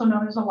is also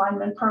known as a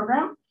lineman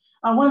program.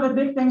 One of the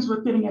big things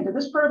with getting into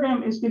this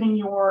program is getting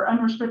your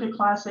unrestricted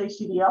Class A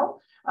CDL,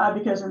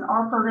 because in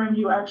our program,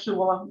 you actually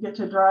will get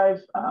to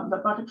drive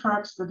the bucket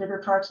trucks, the digger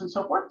trucks, and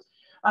so forth.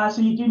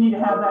 So you do need to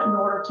have that in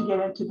order to get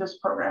into this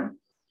program.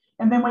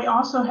 And then we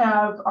also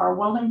have our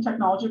welding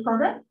technology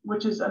program,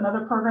 which is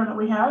another program that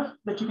we have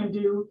that you can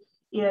do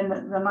in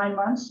the 9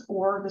 months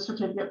or the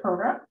certificate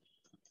program.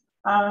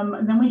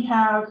 And then we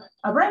have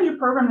a brand new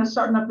program that's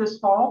starting up this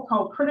fall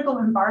called Critical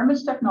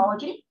Environments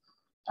Technology.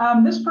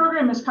 This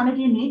program is kind of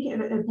unique.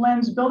 It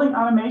blends building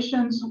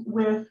automations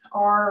with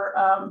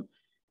our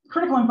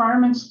critical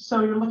environments.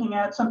 So you're looking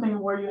at something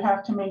where you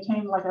have to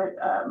maintain like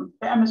the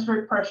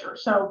atmospheric pressure.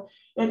 So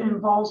it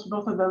involves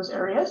both of those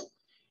areas.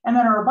 And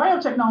then our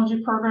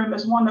biotechnology program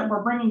is one that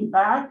we're bringing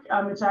back.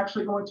 It's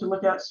actually going to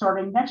look at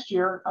starting next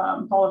year,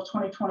 fall of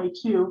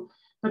 2022.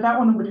 But that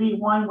one would be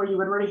one where you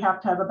would really have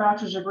to have a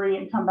bachelor's degree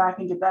and come back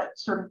and get that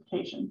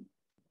certification.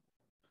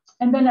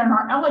 And then in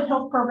our allied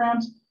health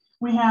programs,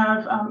 we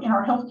have in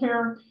our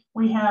healthcare,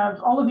 we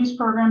have all of these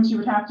programs. You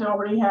would have to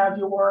already have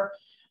your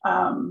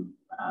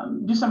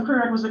do some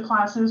prerequisite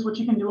classes, which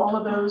you can do all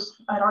of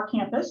those at our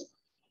campus.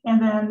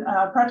 And then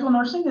practical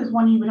nursing is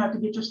one you would have to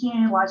get your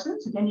CNA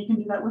license. Again, you can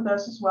do that with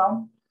us as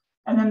well.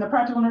 And then the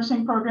practical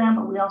nursing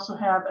program, we also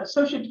have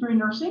associate degree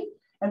nursing,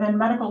 and then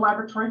medical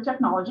laboratory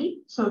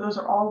technology. So those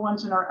are all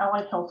ones in our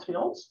allied health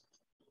fields.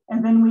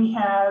 And then we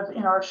have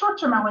in our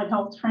short-term allied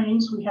health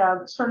trainings, we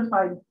have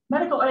certified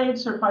medical aid,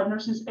 certified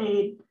nurses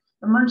aid,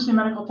 emergency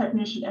medical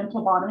technician, and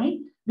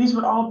phlebotomy. These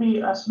would all be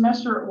a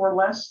semester or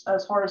less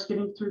as far as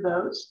getting through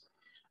those.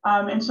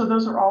 And so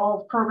those are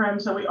all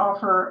programs that we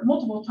offer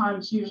multiple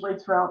times, usually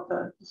throughout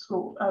the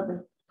school,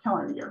 the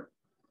calendar year.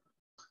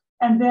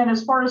 And then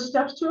as far as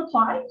steps to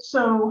apply,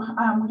 so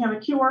we have a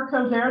QR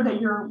code there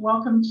that you're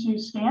welcome to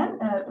scan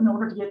in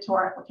order to get to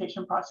our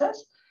application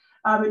process.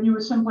 But you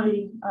would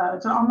simply,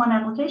 it's an online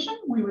application.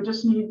 We would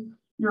just need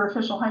your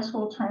official high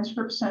school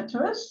transcript sent to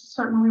us.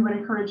 Certainly we would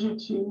encourage you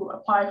to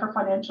apply for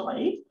financial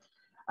aid.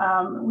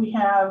 We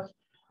have,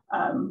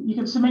 you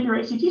can submit your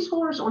ACT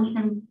scores or you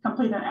can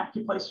complete an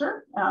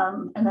AccuPlacer,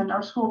 and then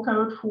our school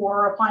code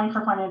for applying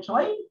for financial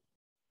aid.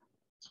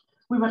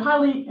 We would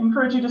highly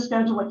encourage you to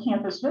schedule a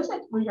campus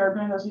visit. We are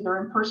doing those either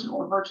in person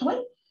or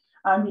virtually.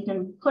 You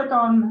can click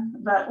on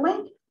that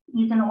link.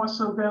 You can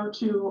also go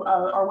to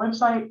our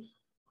website.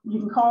 You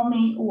can call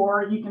me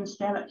or you can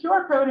scan that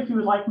QR code if you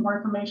would like more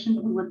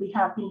information. We would be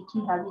happy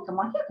to have you come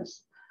on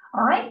campus.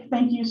 All right,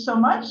 thank you so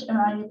much. And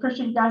I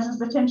appreciate you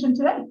guys' attention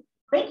today.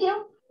 Thank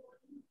you.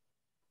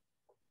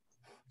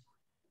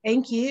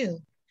 Thank you.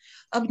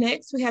 Up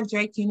next, we have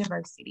Drake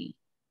University.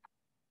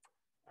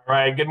 All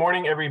right, good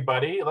morning,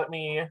 everybody. Let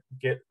me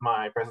get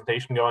my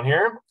presentation going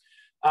here.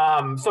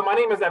 So my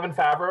name is Evan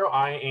Favreau.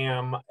 I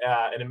am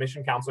an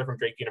admission counselor from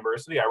Drake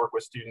University. I work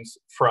with students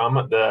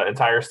from the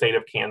entire state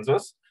of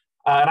Kansas.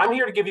 And I'm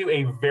here to give you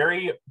a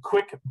very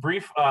quick,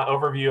 brief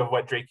overview of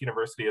what Drake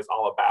University is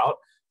all about.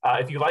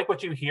 If you like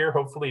what you hear,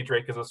 hopefully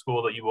Drake is a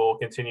school that you will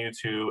continue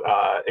to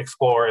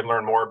explore and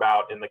learn more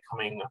about in the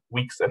coming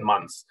weeks and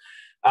months.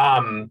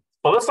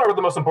 But let's start with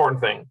the most important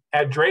thing.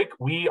 At Drake,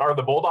 we are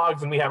the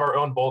Bulldogs, and we have our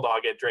own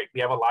Bulldog at Drake. We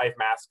have a live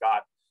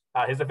mascot.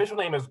 His official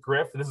name is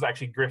Griff. This is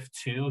actually Griff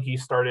 2. He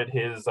started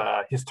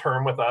his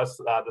term with us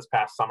this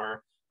past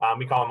summer.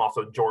 We call him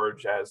also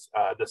George as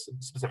this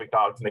specific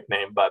dog's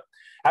nickname, but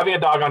having a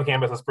dog on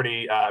campus is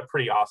pretty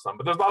awesome.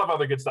 But there's a lot of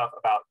other good stuff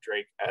about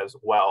Drake as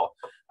well.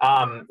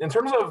 In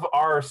terms of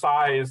our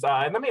size,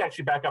 and let me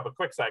actually back up a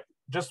quick sec,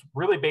 just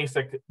really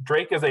basic.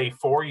 Drake is a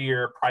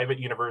 4-year private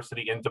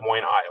university in Des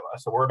Moines, Iowa.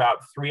 So we're about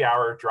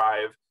 3-hour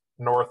drive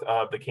north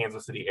of the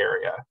Kansas City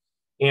area.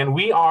 And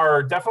we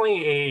are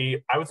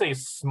definitely I would say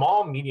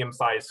small,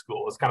 medium-sized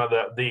school is kind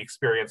of the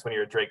experience when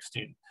you're a Drake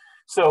student.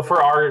 So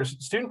for our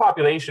student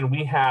population,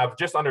 we have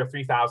just under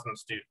 3,000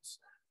 students.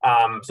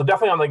 So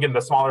definitely on again,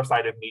 the smaller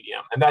side of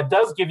medium. And that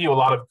does give you a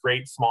lot of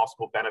great small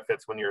school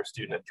benefits when you're a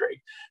student at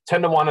Drake.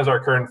 10-to-1 is our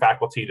current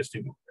faculty to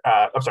student,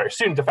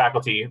 student to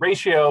faculty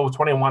ratio.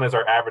 21 is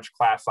our average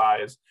class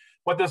size.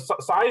 What this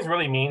size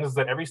really means is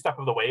that every step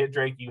of the way at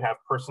Drake, you have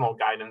personal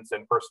guidance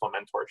and personal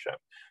mentorship.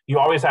 You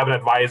always have an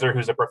advisor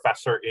who's a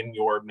professor in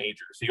your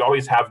major. So you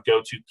always have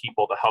go-to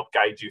people to help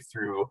guide you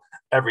through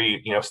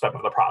every step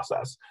of the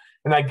process.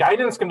 And that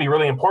guidance can be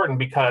really important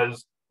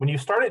because when you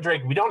start at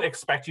Drake, we don't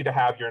expect you to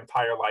have your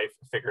entire life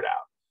figured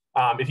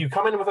out. If you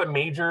come in with a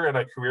major and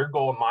a career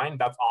goal in mind,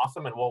 that's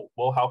awesome, and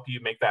we'll help you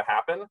make that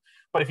happen.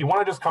 But if you want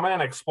to just come in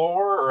and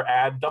explore or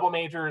add double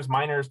majors,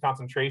 minors,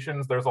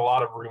 concentrations, there's a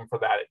lot of room for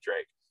that at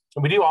Drake.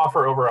 And we do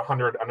offer over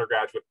 100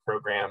 undergraduate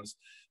programs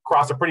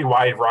across a pretty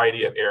wide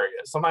variety of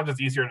areas. Sometimes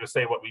it's easier to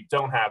say what we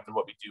don't have than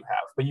what we do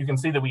have. But you can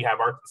see that we have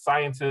arts and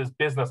sciences,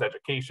 business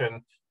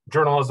education,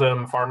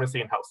 journalism,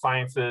 pharmacy and health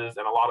sciences,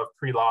 and a lot of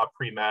pre-law,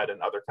 pre-med,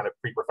 and other kind of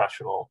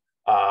pre-professional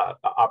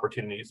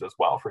opportunities as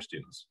well for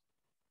students.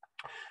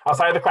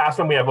 Outside of the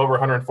classroom, we have over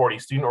 140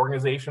 student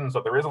organizations,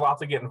 so there is a lot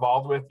to get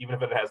involved with, even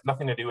if it has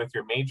nothing to do with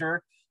your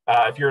major.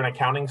 If you're an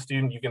accounting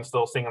student, you can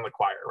still sing in the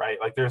choir, right?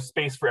 Like there's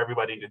space for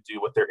everybody to do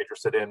what they're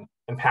interested in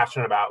and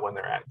passionate about when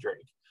they're at Drake.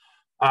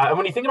 And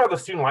when you think about the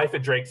student life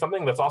at Drake,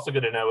 something that's also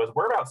good to know is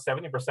we're about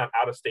 70%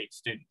 out-of-state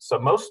students. So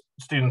most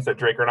students at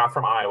Drake are not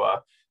from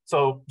Iowa.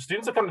 So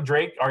students that come to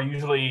Drake are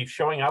usually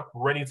showing up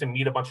ready to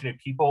meet a bunch of new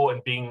people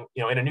and being,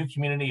 in a new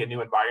community, a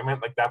new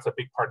environment. Like that's a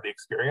big part of the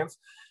experience.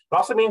 It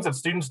also means that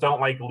students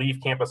don't leave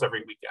campus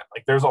every weekend.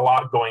 Like there's a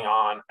lot going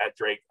on at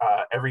Drake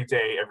every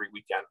day, every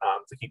weekend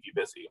to keep you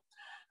busy.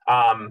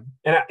 And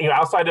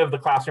outside of the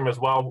classroom as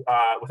well,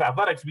 with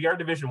athletics, we are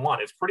Division I.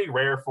 It's pretty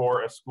rare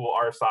for a school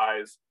our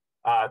size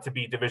to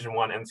be Division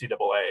I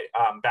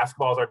NCAA.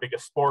 Basketball is our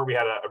biggest sport. We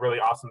had a really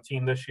awesome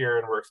team this year,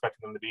 and we're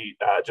expecting them to be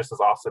just as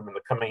awesome in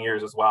the coming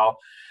years as well.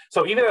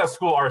 So even at a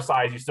school our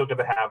size, you still get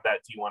to have that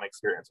D1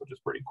 experience, which is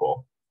pretty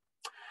cool.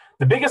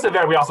 The biggest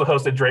event we also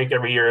host at Drake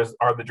every year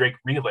are the Drake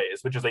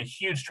Relays, which is a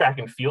huge track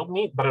and field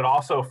meet, but it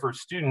also for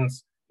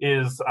students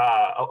is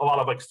a lot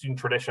of student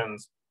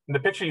traditions. And the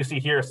picture you see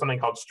here is something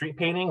called street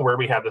painting, where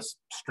we have this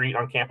street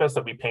on campus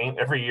that we paint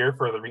every year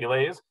for the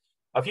relays.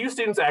 A few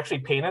students actually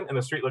paint it and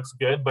the street looks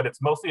good, but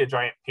it's mostly a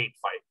giant paint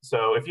fight.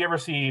 So if you ever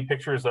see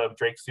pictures of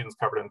Drake students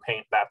covered in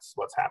paint, that's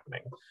what's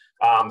happening.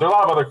 There are a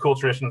lot of other cool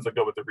traditions that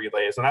go with the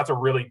relays, and that's a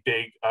really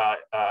big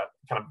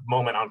kind of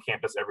moment on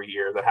campus every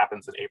year that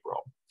happens in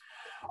April.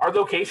 Our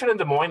location in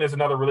Des Moines is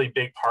another really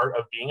big part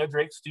of being a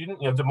Drake student.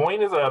 Des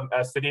Moines is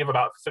a city of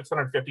about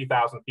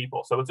 650,000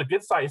 people, so it's a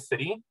good sized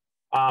city.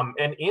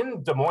 And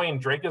in Des Moines,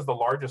 Drake is the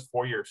largest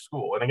 4-year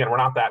school. And again, we're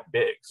not that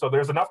big. So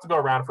there's enough to go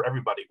around for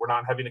everybody. We're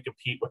not having to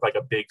compete with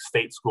a big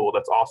state school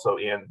that's also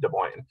in Des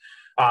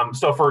Moines.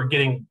 So for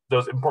getting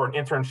those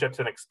important internships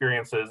and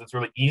experiences, it's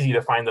really easy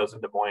to find those in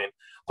Des Moines.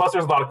 Plus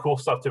there's a lot of cool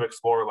stuff to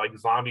explore, like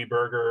Zombie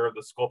Burger,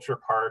 the Sculpture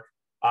Park.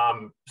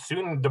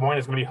 Soon Des Moines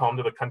is going to be home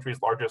to the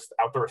country's largest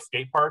outdoor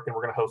skate park. And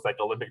we're going to host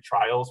Olympic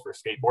trials for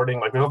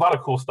skateboarding. There's a lot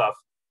of cool stuff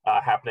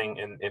happening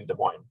in Des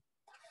Moines.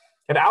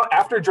 And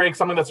after Drake,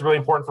 something that's really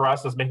important for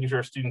us is making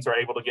sure students are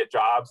able to get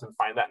jobs and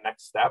find that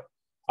next step.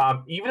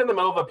 Even in the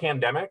middle of a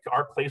pandemic,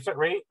 our placement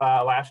rate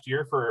last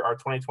year for our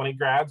 2020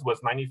 grads was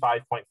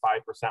 95.5%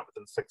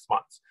 within 6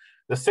 months.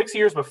 The 6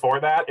 years before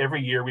that,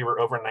 every year we were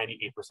over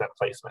 98%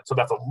 placement. So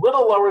that's a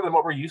little lower than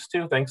what we're used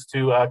to thanks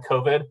to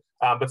COVID,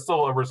 but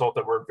still a result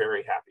that we're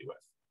very happy with.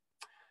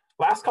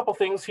 Last couple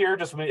things here,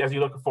 just as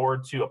you look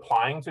forward to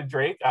applying to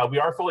Drake, we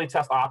are fully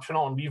test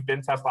optional, and we've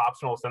been test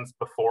optional since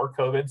before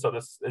COVID, so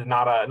this is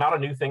not a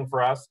new thing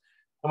for us.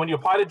 And when you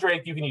apply to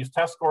Drake, you can use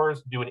test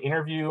scores, do an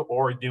interview,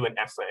 or do an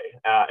essay,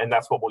 and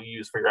that's what we'll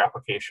use for your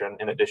application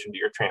in addition to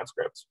your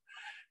transcripts.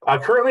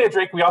 Currently at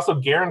Drake, we also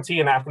guarantee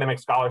an academic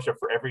scholarship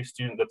for every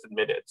student that's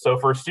admitted. So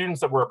for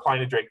students that were applying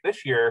to Drake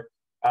this year,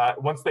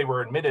 once they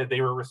were admitted, they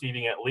were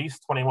receiving at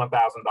least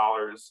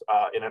 $21,000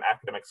 in an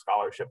academic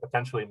scholarship,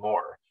 potentially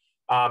more.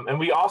 And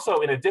we also,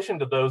 in addition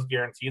to those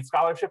guaranteed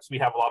scholarships, we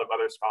have a lot of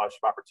other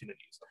scholarship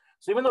opportunities.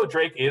 So even though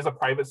Drake is a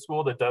private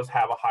school that does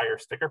have a higher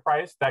sticker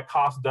price, that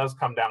cost does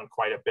come down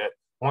quite a bit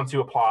once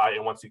you apply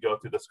and once you go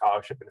through the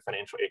scholarship and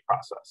financial aid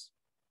process.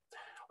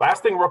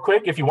 Last thing real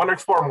quick, if you want to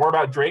explore more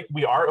about Drake,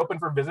 we are open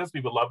for visits. We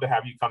would love to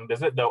have you come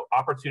visit, though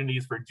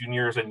opportunities for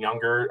juniors and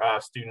younger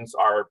students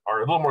are a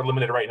little more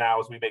limited right now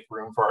as we make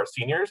room for our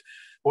seniors.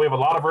 But we have a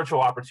lot of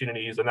virtual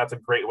opportunities, and that's a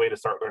great way to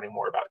start learning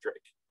more about Drake.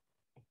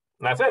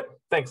 And that's it.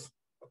 Thanks.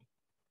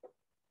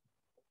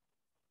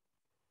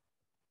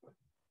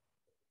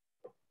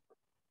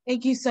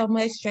 Thank you so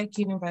much, Drake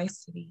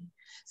University.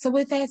 So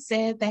with that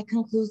said, that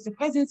concludes the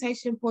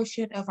presentation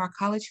portion of our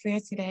college fair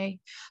today.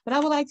 But I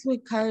would like to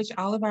encourage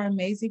all of our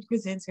amazing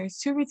presenters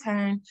to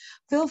return.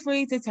 Feel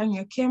free to turn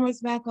your cameras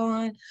back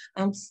on.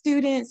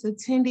 Students,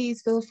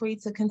 attendees, feel free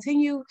to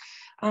continue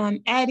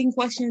adding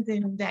questions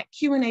in that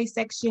Q&A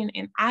section,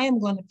 and I am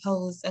going to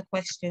pose a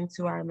question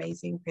to our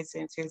amazing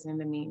presenters in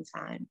the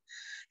meantime.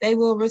 They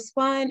will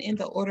respond in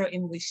the order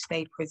in which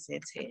they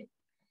presented.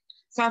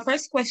 So our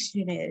first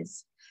question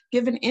is,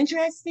 give an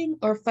interesting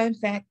or fun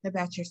fact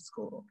about your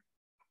school.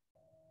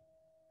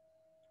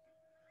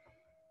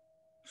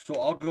 So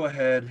I'll go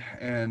ahead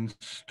and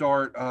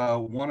start.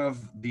 One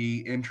of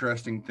the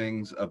interesting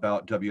things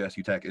about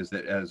WSU Tech is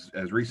that as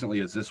recently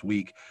as this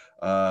week,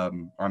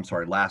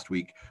 last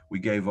week, we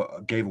gave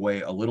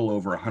away a little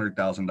over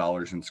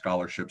 $100,000 in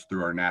scholarships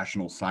through our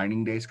National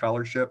Signing Day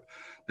Scholarship.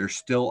 There's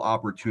still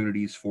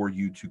opportunities for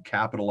you to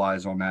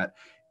capitalize on that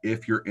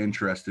if you're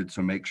interested.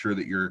 So make sure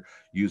that you're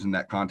using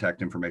that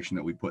contact information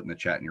that we put in the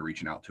chat and you're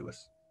reaching out to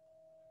us.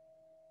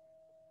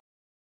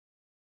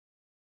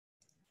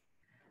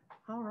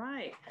 All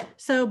right.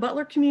 So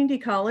Butler Community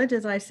College,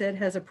 as I said,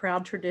 has a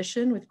proud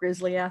tradition with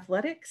Grizzly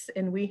athletics,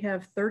 and we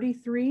have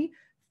 33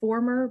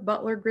 former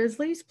Butler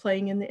Grizzlies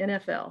playing in the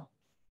NFL.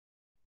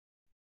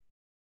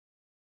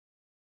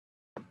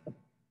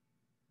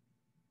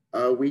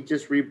 We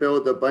just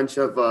rebuilt a bunch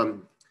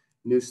of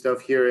new stuff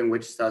here in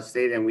Wichita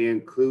State, and we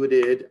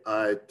included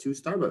 2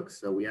 Starbucks.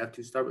 So we have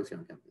 2 Starbucks here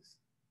on campus.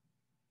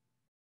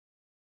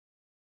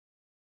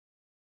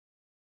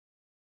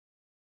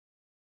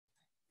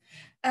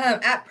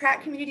 At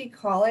Pratt Community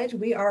College,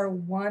 we are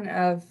one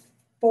of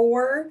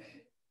 4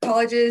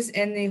 colleges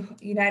in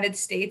the United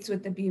States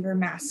with the beaver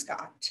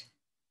mascot.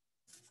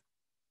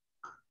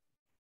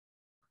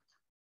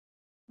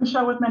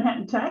 Michelle with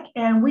Manhattan Tech,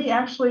 and we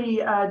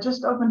actually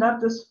just opened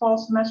up this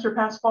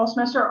past fall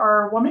semester,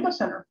 our Wamego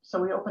Center. So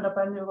we opened up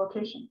a new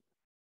location.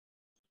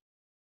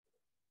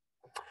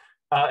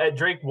 At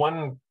Drake,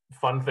 one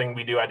fun thing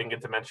we do I didn't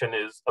get to mention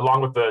is,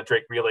 along with the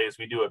Drake Relays,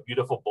 we do a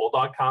beautiful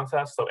bulldog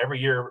contest. So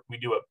every year we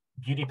do a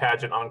beauty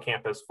pageant on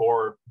campus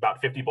for about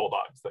 50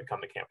 bulldogs that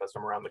come to campus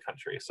from around the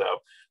country. So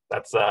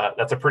that's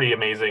a pretty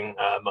amazing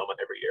moment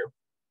every year.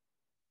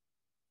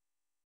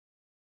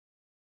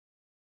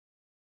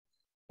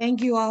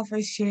 Thank you all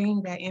for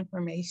sharing that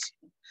information.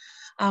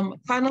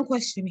 Final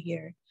question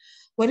here.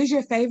 What is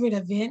your favorite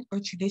event or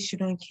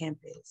tradition on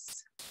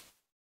campus?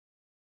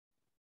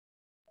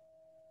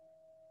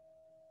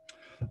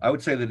 I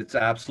would say that it's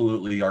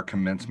absolutely our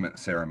commencement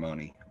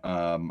ceremony.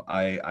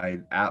 I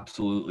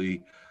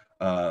absolutely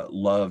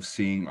love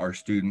seeing our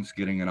students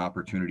getting an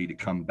opportunity to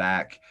come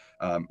back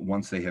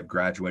once they have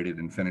graduated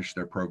and finished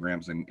their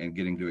programs, and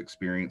getting to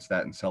experience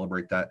that and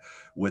celebrate that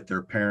with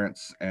their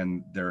parents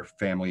and their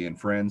family and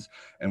friends.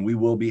 And we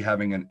will be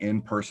having an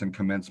in-person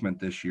commencement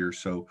this year,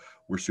 so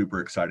we're super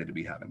excited to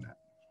be having that.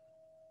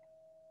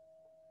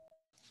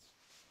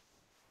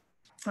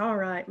 All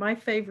right, my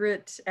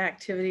favorite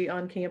activity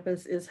on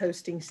campus is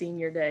hosting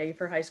Senior Day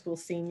for high school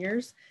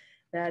seniors.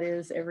 That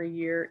is every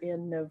year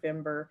in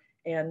November,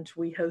 and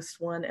we host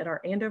one at our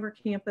Andover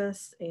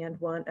campus and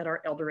one at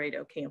our El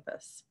Dorado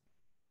campus.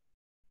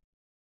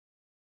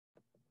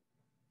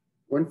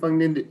 One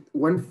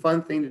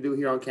fun thing to do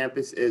here on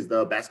campus is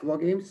the basketball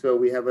game. So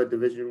we have a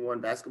Division I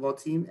basketball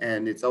team,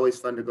 and it's always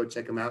fun to go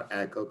check them out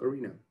at Coke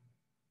Arena.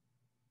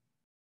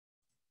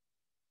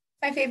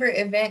 My favorite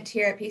event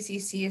here at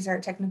PCC is our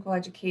Technical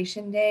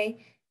Education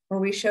Day, where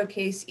we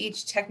showcase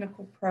each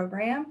technical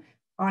program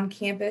on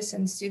campus,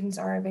 and students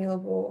are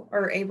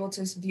able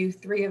to view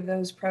 3 of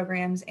those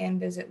programs and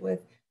visit with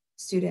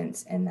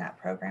students in that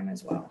program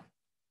as well.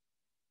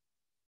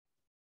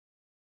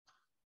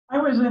 I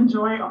always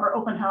enjoy our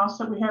open house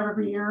that we have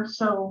every year.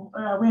 So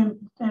we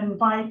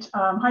invite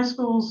high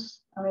schools,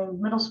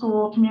 middle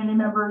school, community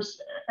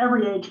members,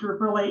 every age group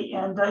really.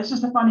 And it's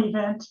just a fun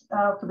event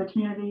for the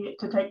community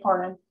to take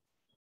part in.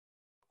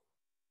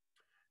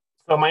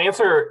 So my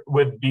answer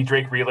would be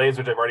Drake Relays,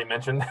 which I've already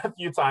mentioned a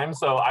few times.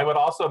 So I would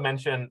also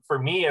mention, for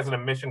me as an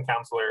admission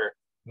counselor,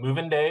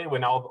 move-in day,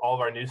 when all of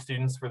our new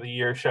students for the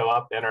year show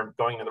up and are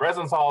going to the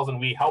residence halls, and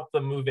we help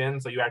them move in,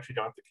 so you actually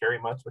don't have to carry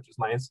much, which is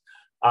nice.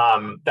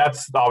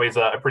 That's always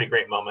a pretty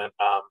great moment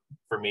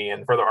for me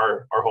and for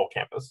our whole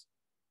campus.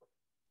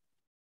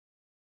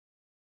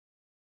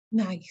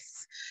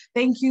 Nice.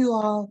 Thank you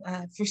all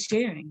for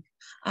sharing.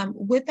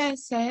 With that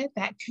said,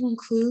 that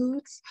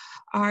concludes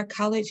our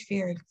college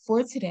fair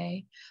for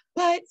today,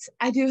 but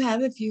I do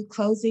have a few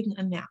closing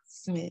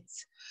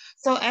announcements.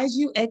 So as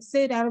you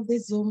exit out of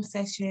this Zoom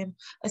session,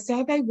 a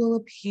survey will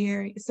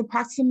appear. It's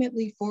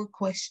approximately 4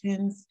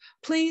 questions.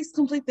 Please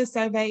complete the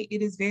survey.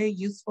 It is very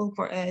useful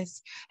for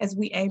us as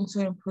we aim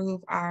to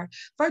improve our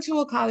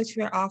virtual college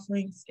fair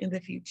offerings in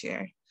the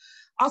future.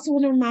 Also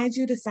want to remind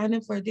you to sign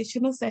up for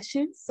additional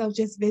sessions, so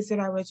just visit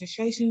our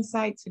registration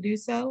site to do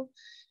so.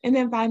 And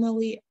then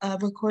finally, a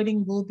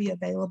recording will be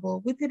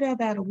available within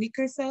about a week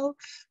or so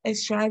at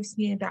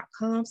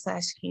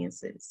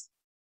strivescan.com/Kansas.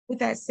 With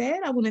that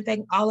said, I want to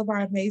thank all of our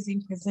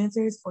amazing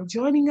presenters for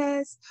joining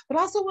us, but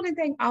also want to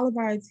thank all of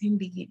our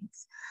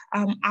attendees.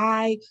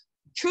 I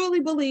truly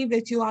believe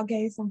that you all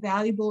gained some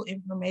valuable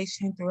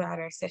information throughout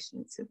our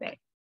session today.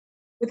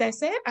 With that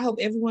said, I hope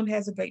everyone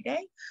has a great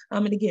day.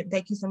 And again,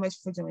 thank you so much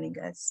for joining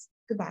us.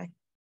 Goodbye.